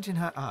a glint in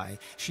her eye,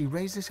 she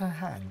raises her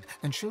hand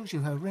and shows you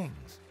her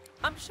rings.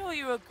 I'm sure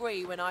you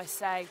agree when I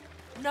say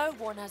no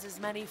one has as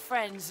many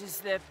friends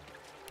as the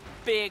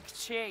big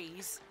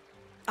cheese.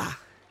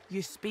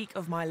 You speak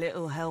of my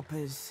little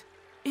helpers.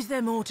 Is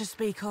there more to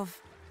speak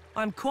of?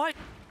 I'm quite...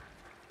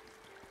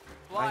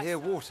 I hear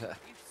water.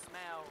 You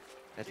smell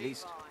At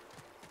least,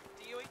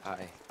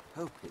 I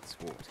hope it's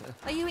water.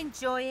 Are you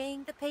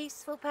enjoying the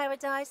peaceful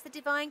paradise the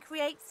Divine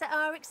creates at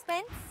our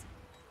expense?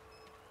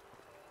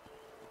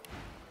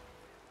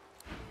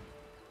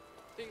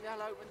 Think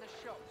they'll open the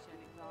shops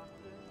anytime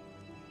soon?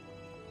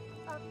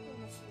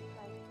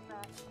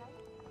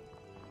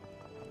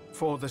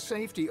 For the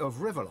safety of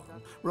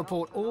Rivellon,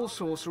 report all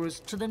sorcerers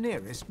to the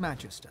nearest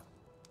Magister.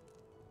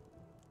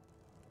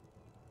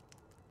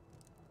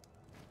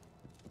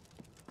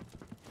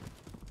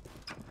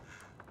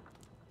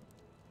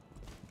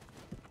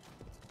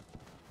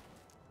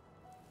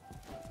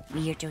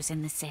 Weirdos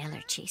in the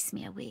cellar chased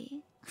me away.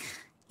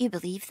 You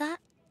believe that?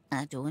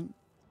 I don't.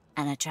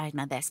 And I tried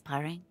my best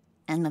purring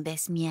and my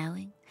best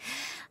meowing.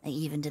 I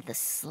even did the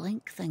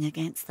slink thing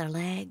against their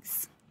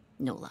legs.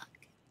 No luck.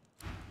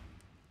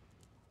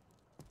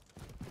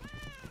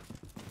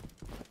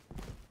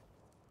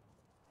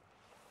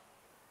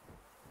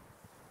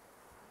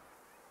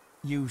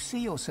 You see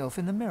yourself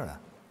in the mirror.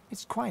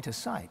 It's quite a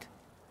sight.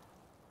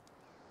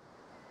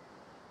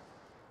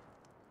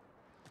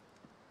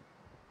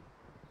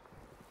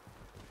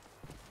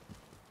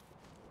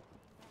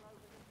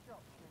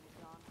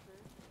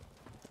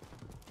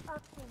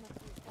 I've seen a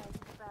few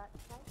places about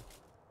today.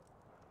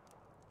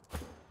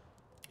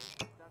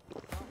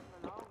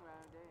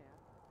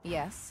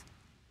 Yes.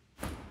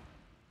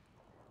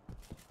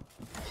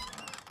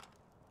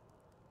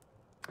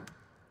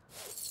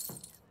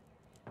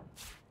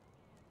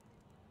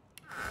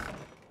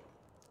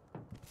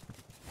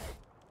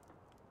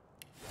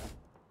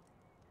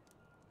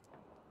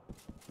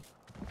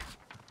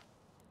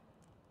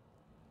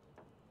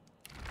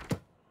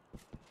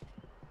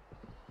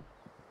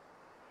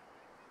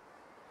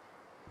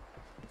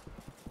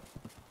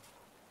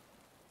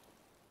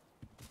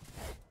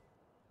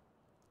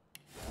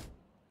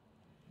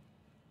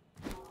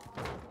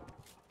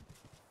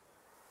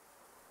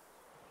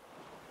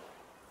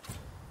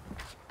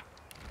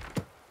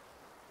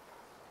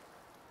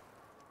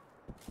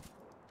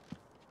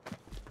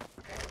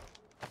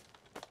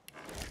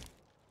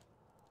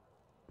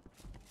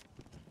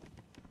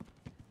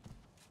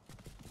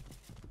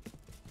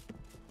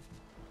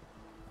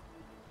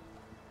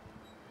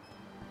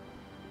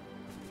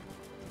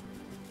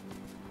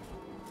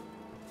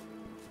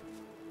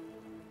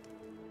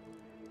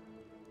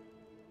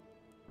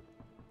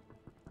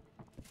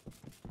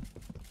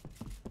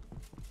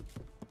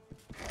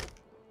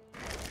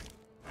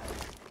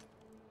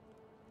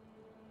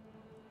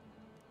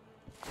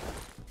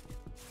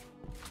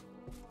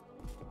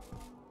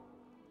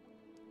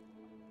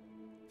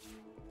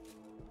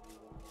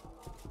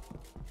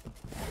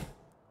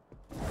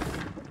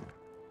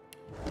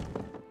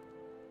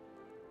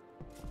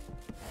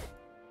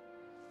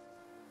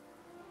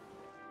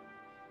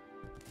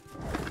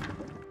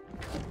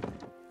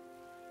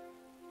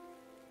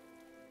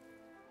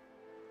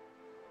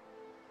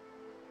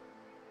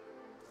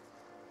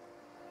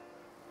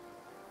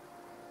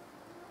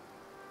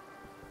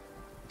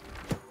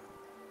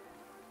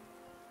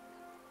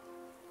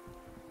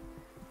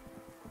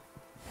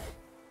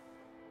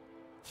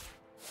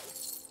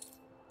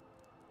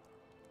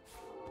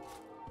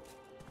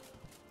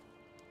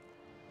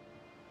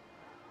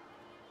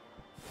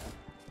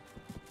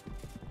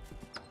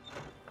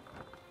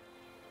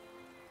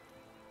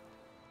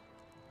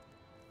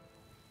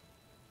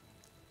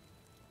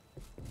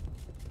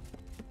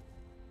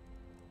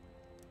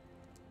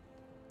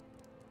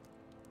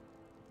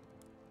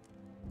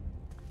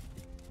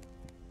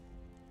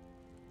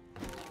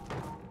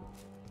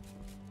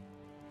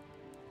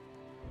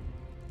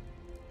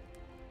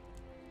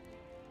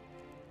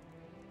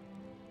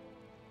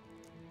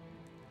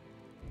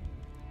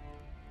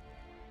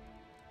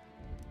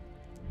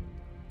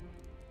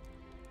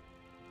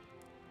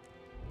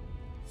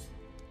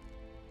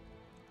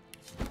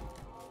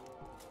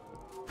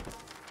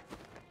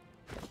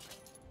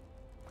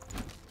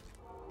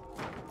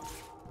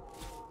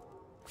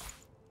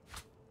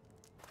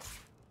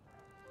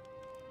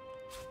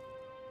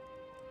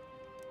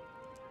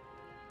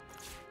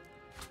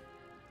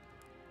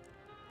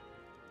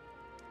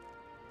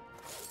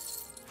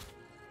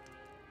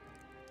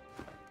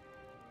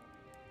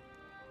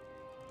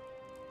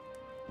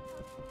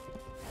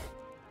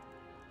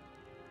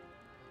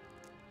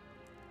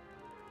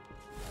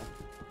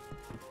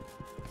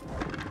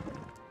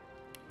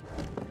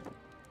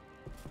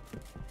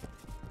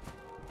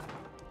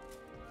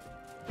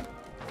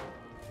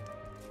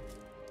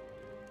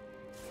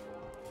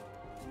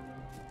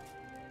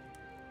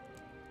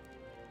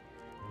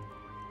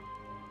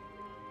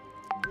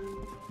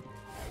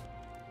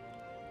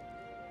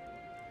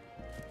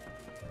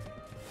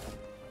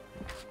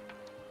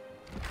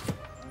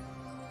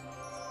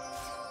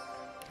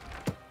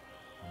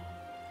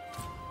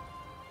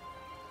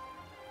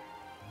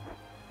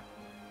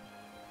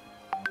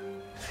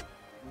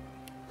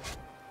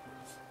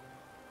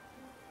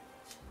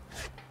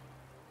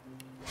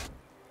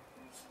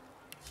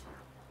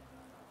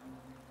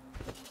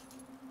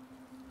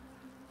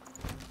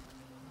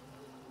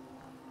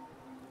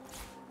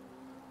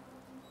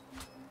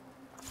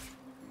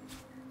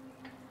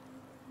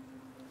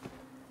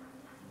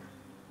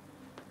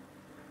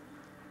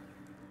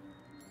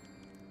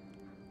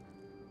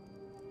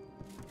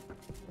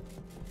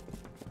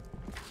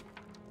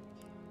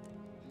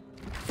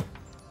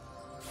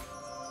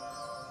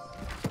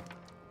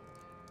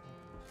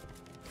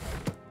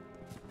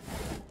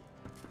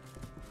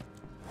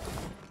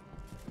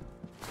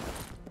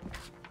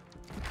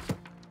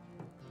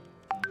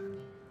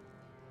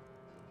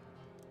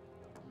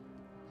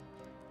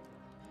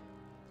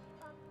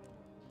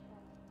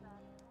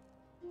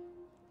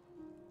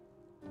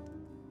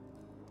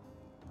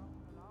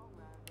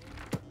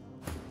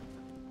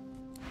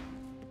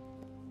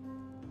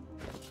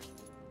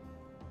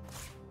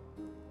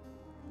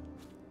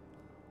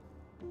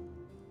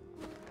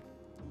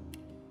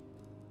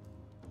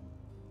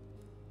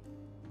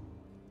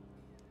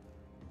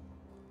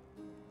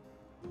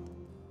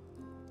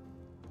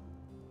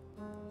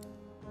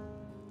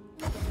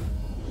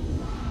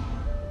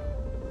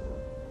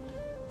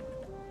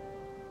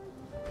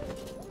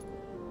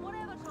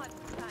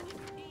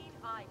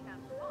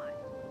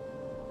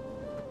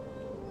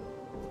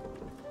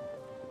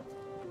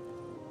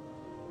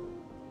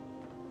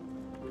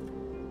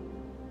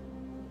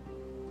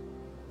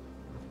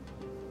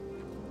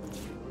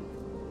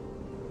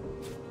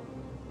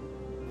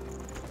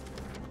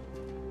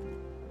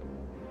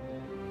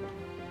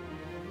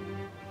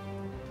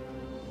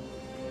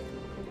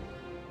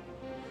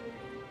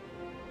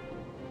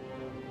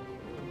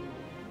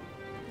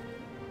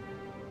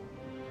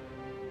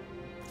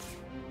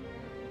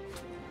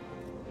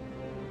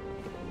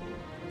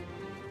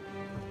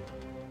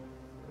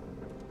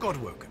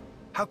 Godwoken,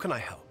 how can I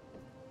help?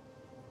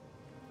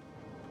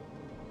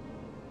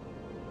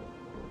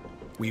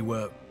 We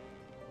were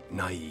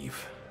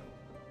naive.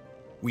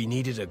 We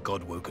needed a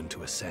Godwoken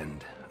to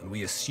ascend, and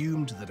we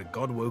assumed that a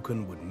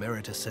Godwoken would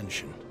merit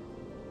ascension.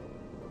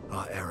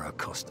 Our error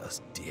cost us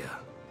dear.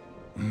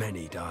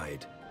 Many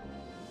died.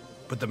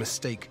 But the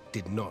mistake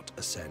did not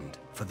ascend.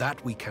 For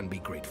that we can be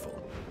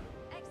grateful.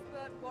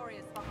 Expert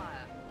warriors for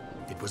hire.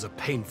 It was a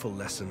painful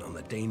lesson on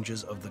the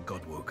dangers of the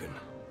Godwoken.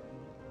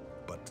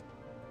 But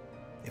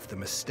if the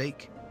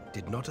mistake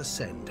did not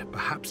ascend,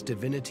 perhaps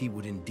divinity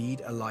would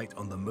indeed alight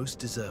on the most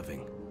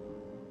deserving.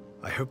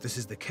 I hope this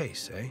is the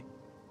case, eh?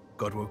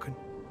 Godwoken?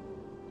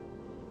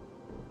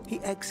 He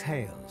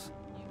exhales,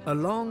 a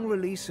long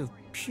release of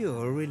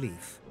pure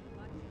relief.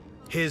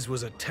 His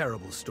was a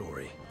terrible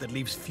story that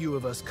leaves few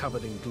of us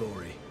covered in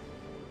glory.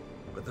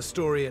 But the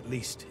story at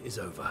least is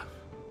over.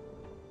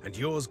 And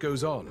yours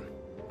goes on.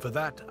 For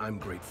that, I'm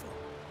grateful.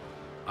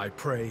 I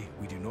pray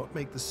we do not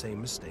make the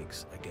same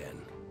mistakes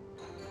again.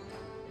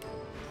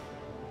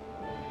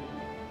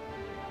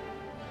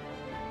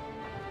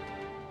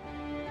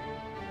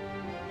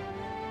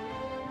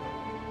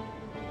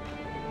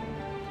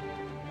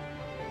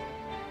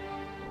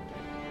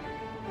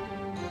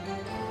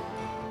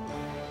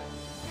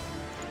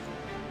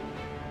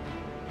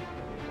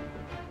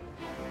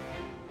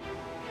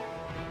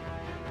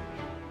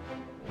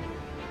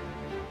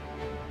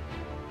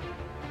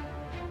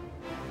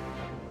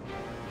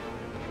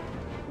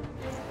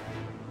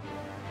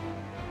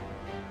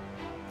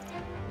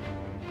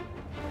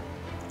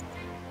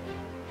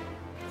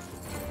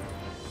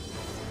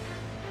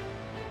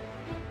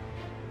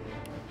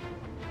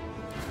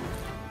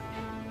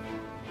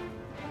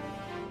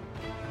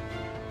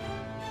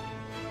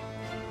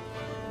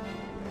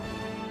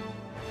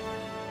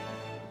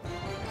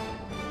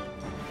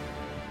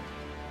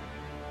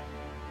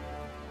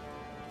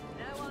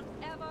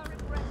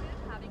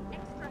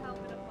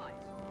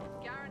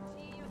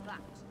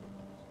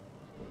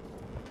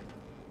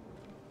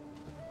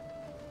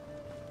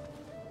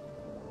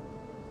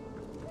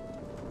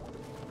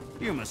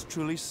 You must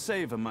truly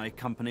savor my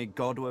company,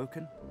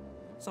 Godwoken.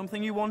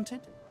 Something you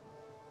wanted?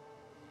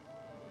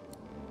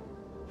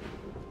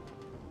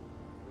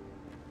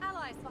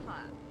 Allies for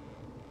hire.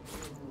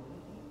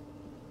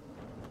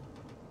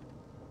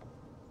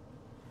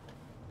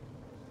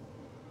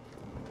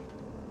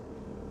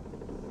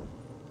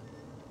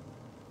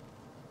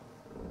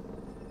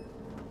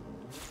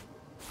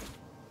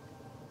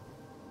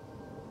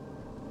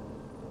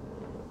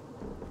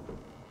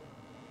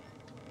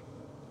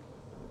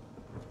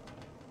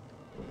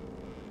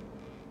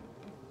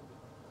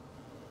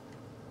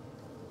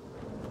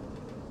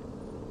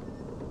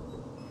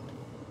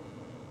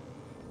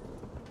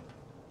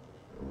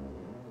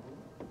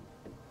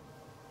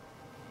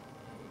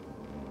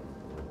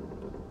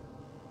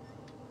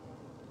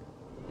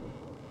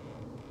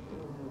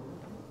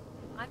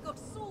 I've got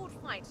sword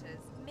fighters,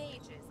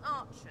 mages,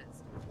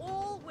 archers,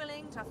 all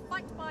willing to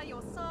fight by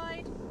your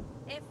side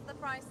if the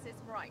price is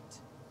right.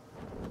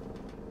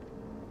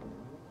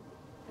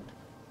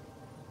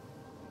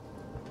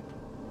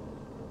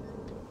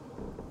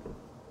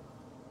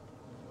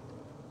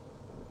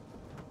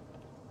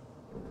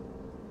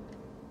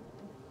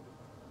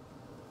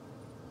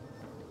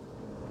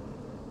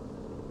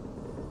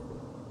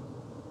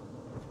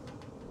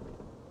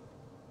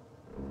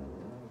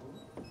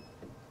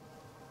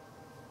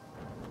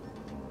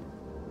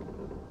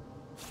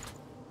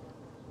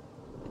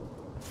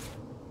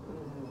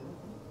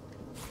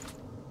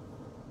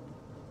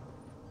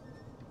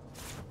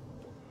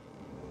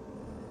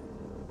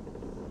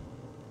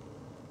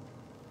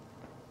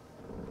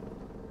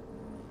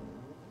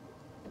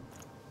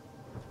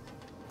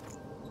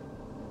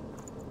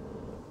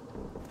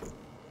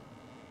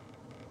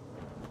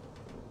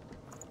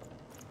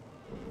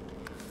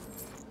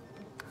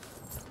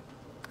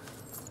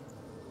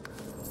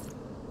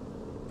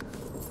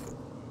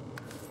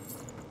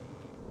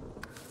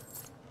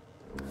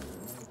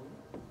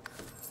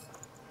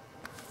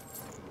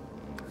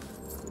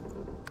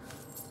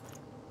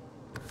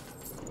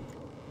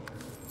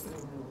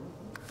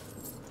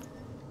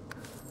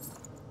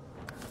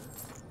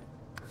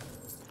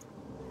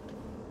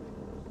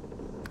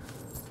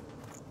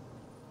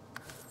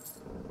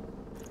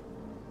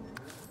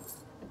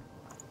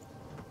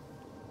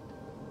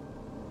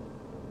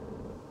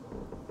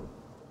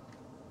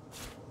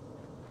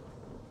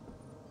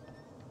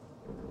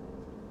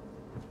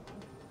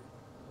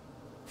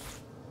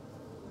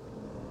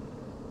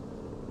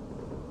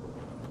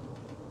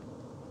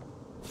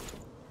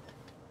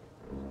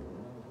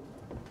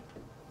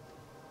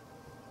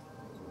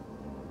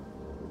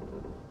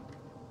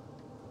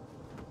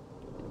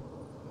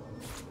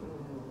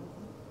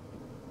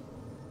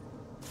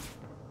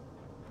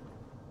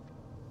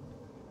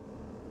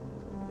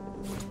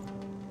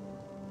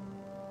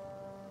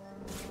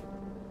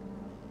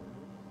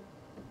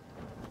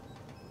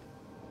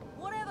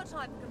 Whatever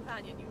type of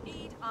companion you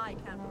need, I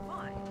can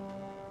provide.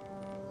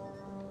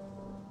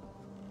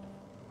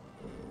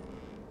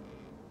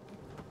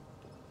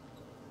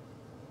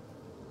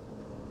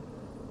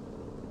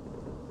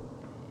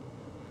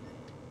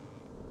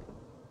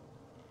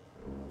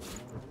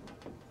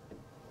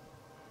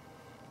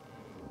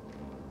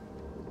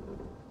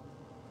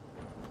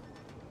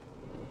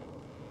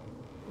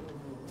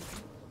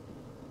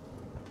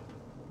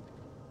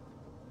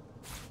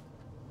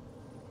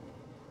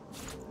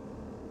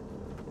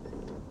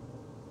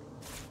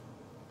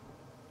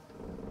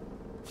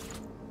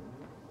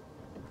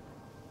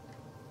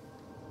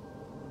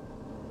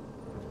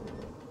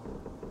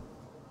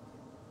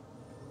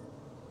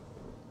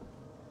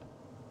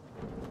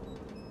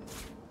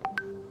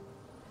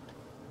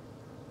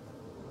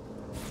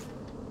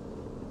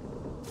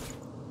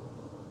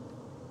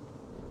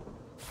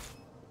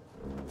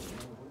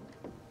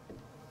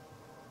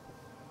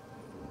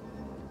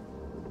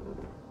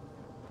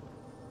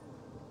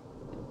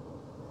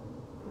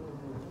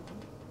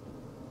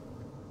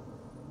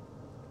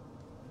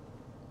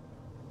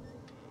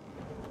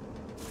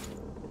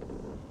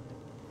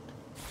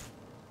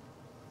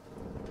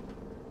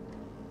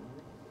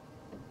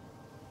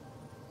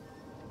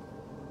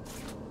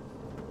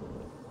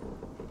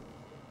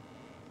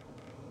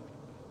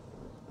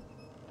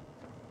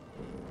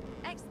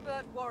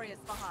 Expert warriors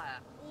for hire,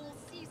 all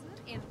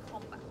seasoned in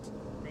combat.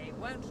 They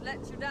won't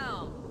let you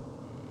down.